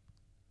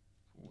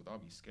 Ooh,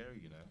 that'd be scary,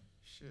 you know.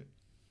 Shit.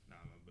 Nah,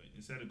 man, but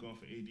instead of going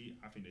for AD,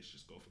 I think they should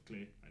just go for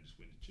Clay and just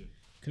win the chip.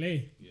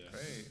 Clay, Yeah.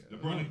 Clay,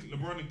 LeBron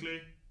and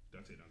Clay,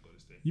 they'll take down Golden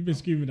State. you've been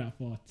screaming that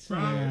for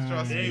time.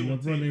 trust me. They will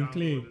LeBron take and down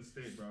Clay. Golden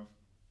State, bro.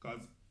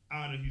 Because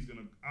I don't know who's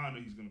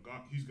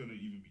gonna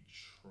even be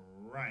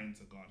trying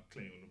to guard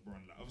Clay or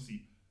LeBron. Like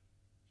obviously,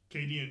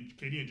 KD and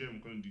Draymond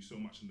are gonna do so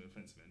much in the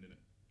defensive end,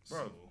 innit?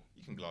 Bro, So,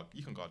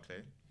 you can guard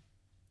Clay.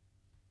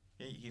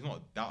 He's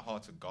not that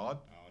hard to guard.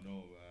 I don't know,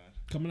 man.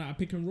 Coming out of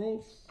pick and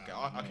roll. Okay,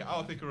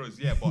 I'll pick a rose,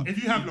 yeah, but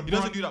If you have he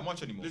doesn't LeBron- do that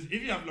much anymore. Listen,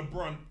 if you have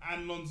LeBron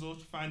and Lonzo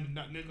finding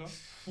that nigga,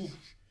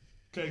 oof,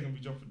 Clay gonna be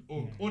dropping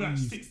all that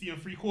 60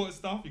 and 3/4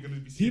 stuff. You're gonna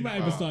be He seeing. might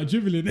even start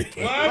dribbling.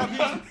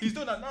 What? He's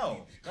doing that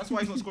now. That's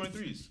why he's not scoring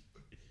threes.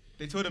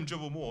 They told him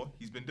dribble more.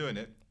 He's been doing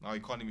it. Now he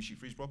can't even shoot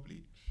threes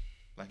properly.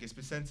 Like his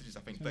percentage is, I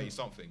think, 30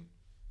 something.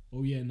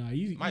 Oh yeah, nah,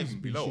 he's Might been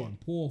even be lower. shooting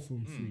poor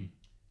from three.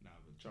 Nah,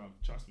 but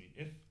trust me,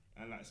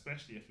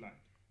 especially if like,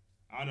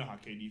 I don't know how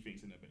KD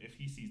thinks in it, but if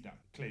he sees that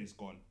Clay's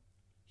gone,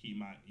 he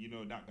might,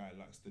 that guy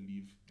likes to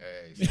leave.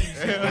 Hey,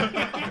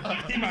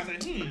 He might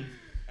say,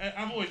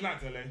 I've always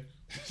liked LA.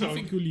 So I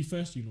think he'll leave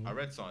first, you know. I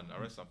read something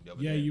the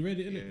other Yeah, day. you read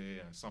it, innit?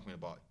 Yeah. Something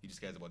about he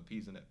just cares about the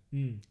peas, innit?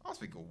 Mm. I was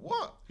thinking,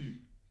 what? Who?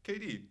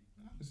 KD.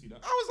 I can see that.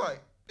 I was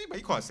like, But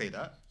you can't say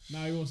that.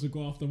 Now he wants to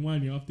go after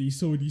Mane after he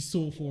sold his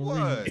soul for a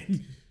What?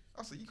 ring.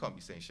 I said, you can't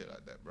be saying shit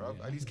like that, bro.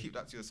 Yeah. At least keep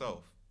that to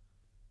yourself.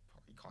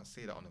 You can't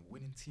say that on a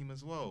winning team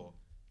as well.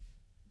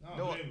 No,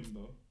 know I what? blame him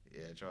though.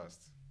 Yeah,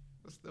 trust.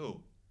 But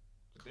still,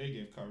 They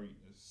gave Curry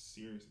a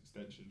serious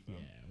extension. Yeah,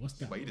 Fam. what's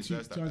that? But he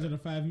deserves that,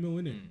 205 mil,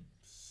 innit? mm,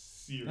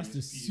 Serious. That's the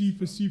piece,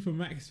 fam. super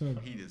max, fam.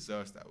 he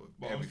deserves that with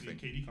But obviously,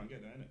 everything. KD can't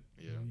get that, innit?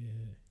 Yeah,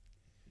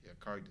 yeah.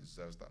 Curry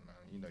deserves that, man.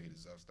 You know he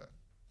deserves that.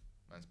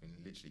 Man's been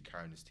literally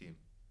carrying his team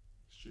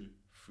It's true.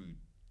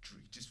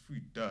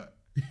 through dirt.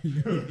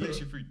 Literally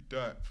through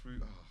dirt. Oh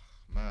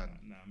man,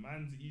 Nah,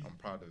 man's easy. I'm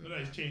proud of I him. know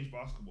he's man. changed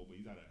basketball, but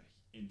he's had an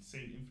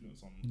insane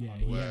influence on. Yeah, how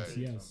he the has, game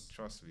he plays, has. fam.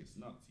 Trust me. It's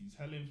nuts. He's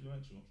hella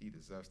influential. He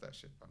deserves that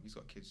shit, fam. He's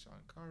got kids shouting,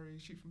 Curry,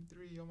 shoot from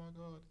 3, oh my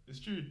god. It's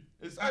true.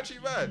 It's actually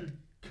true.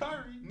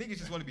 Curry. Niggas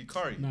just want to be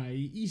Curry. Nah,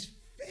 he's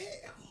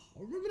fair.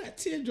 Remember that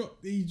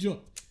teardrop that he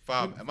dropped?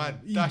 Fam, a man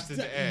He dashed in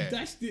the air. He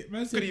dashed it,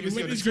 man. Said Couldn't it even see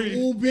went on the into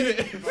screen. orbit.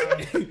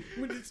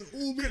 When it's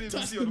Couldn't orbit, even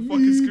touched see on the the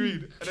fucking moon,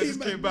 screen. And then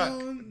just came back.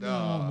 down.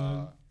 Nah,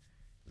 man.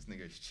 This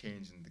nigga's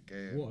changing the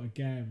game. What a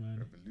guy, man.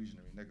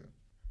 Revolutionary nigga.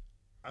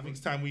 I think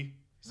it's time we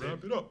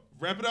Wrap it up.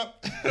 wrap it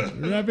up.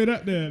 Wrap it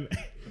up then.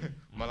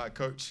 Man like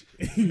coach.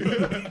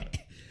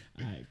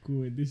 Alright,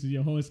 cool. This is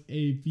your host,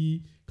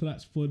 AB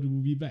Clutch Pod.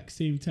 We'll be back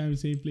same time,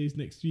 same place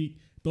next week.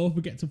 Don't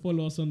forget to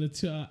follow us on the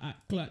Twitter at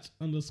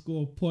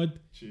Clutch_pod.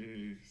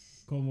 Cheers.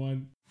 Come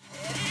on.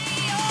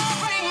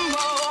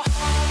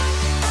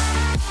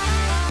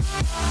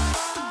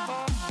 Rainbow.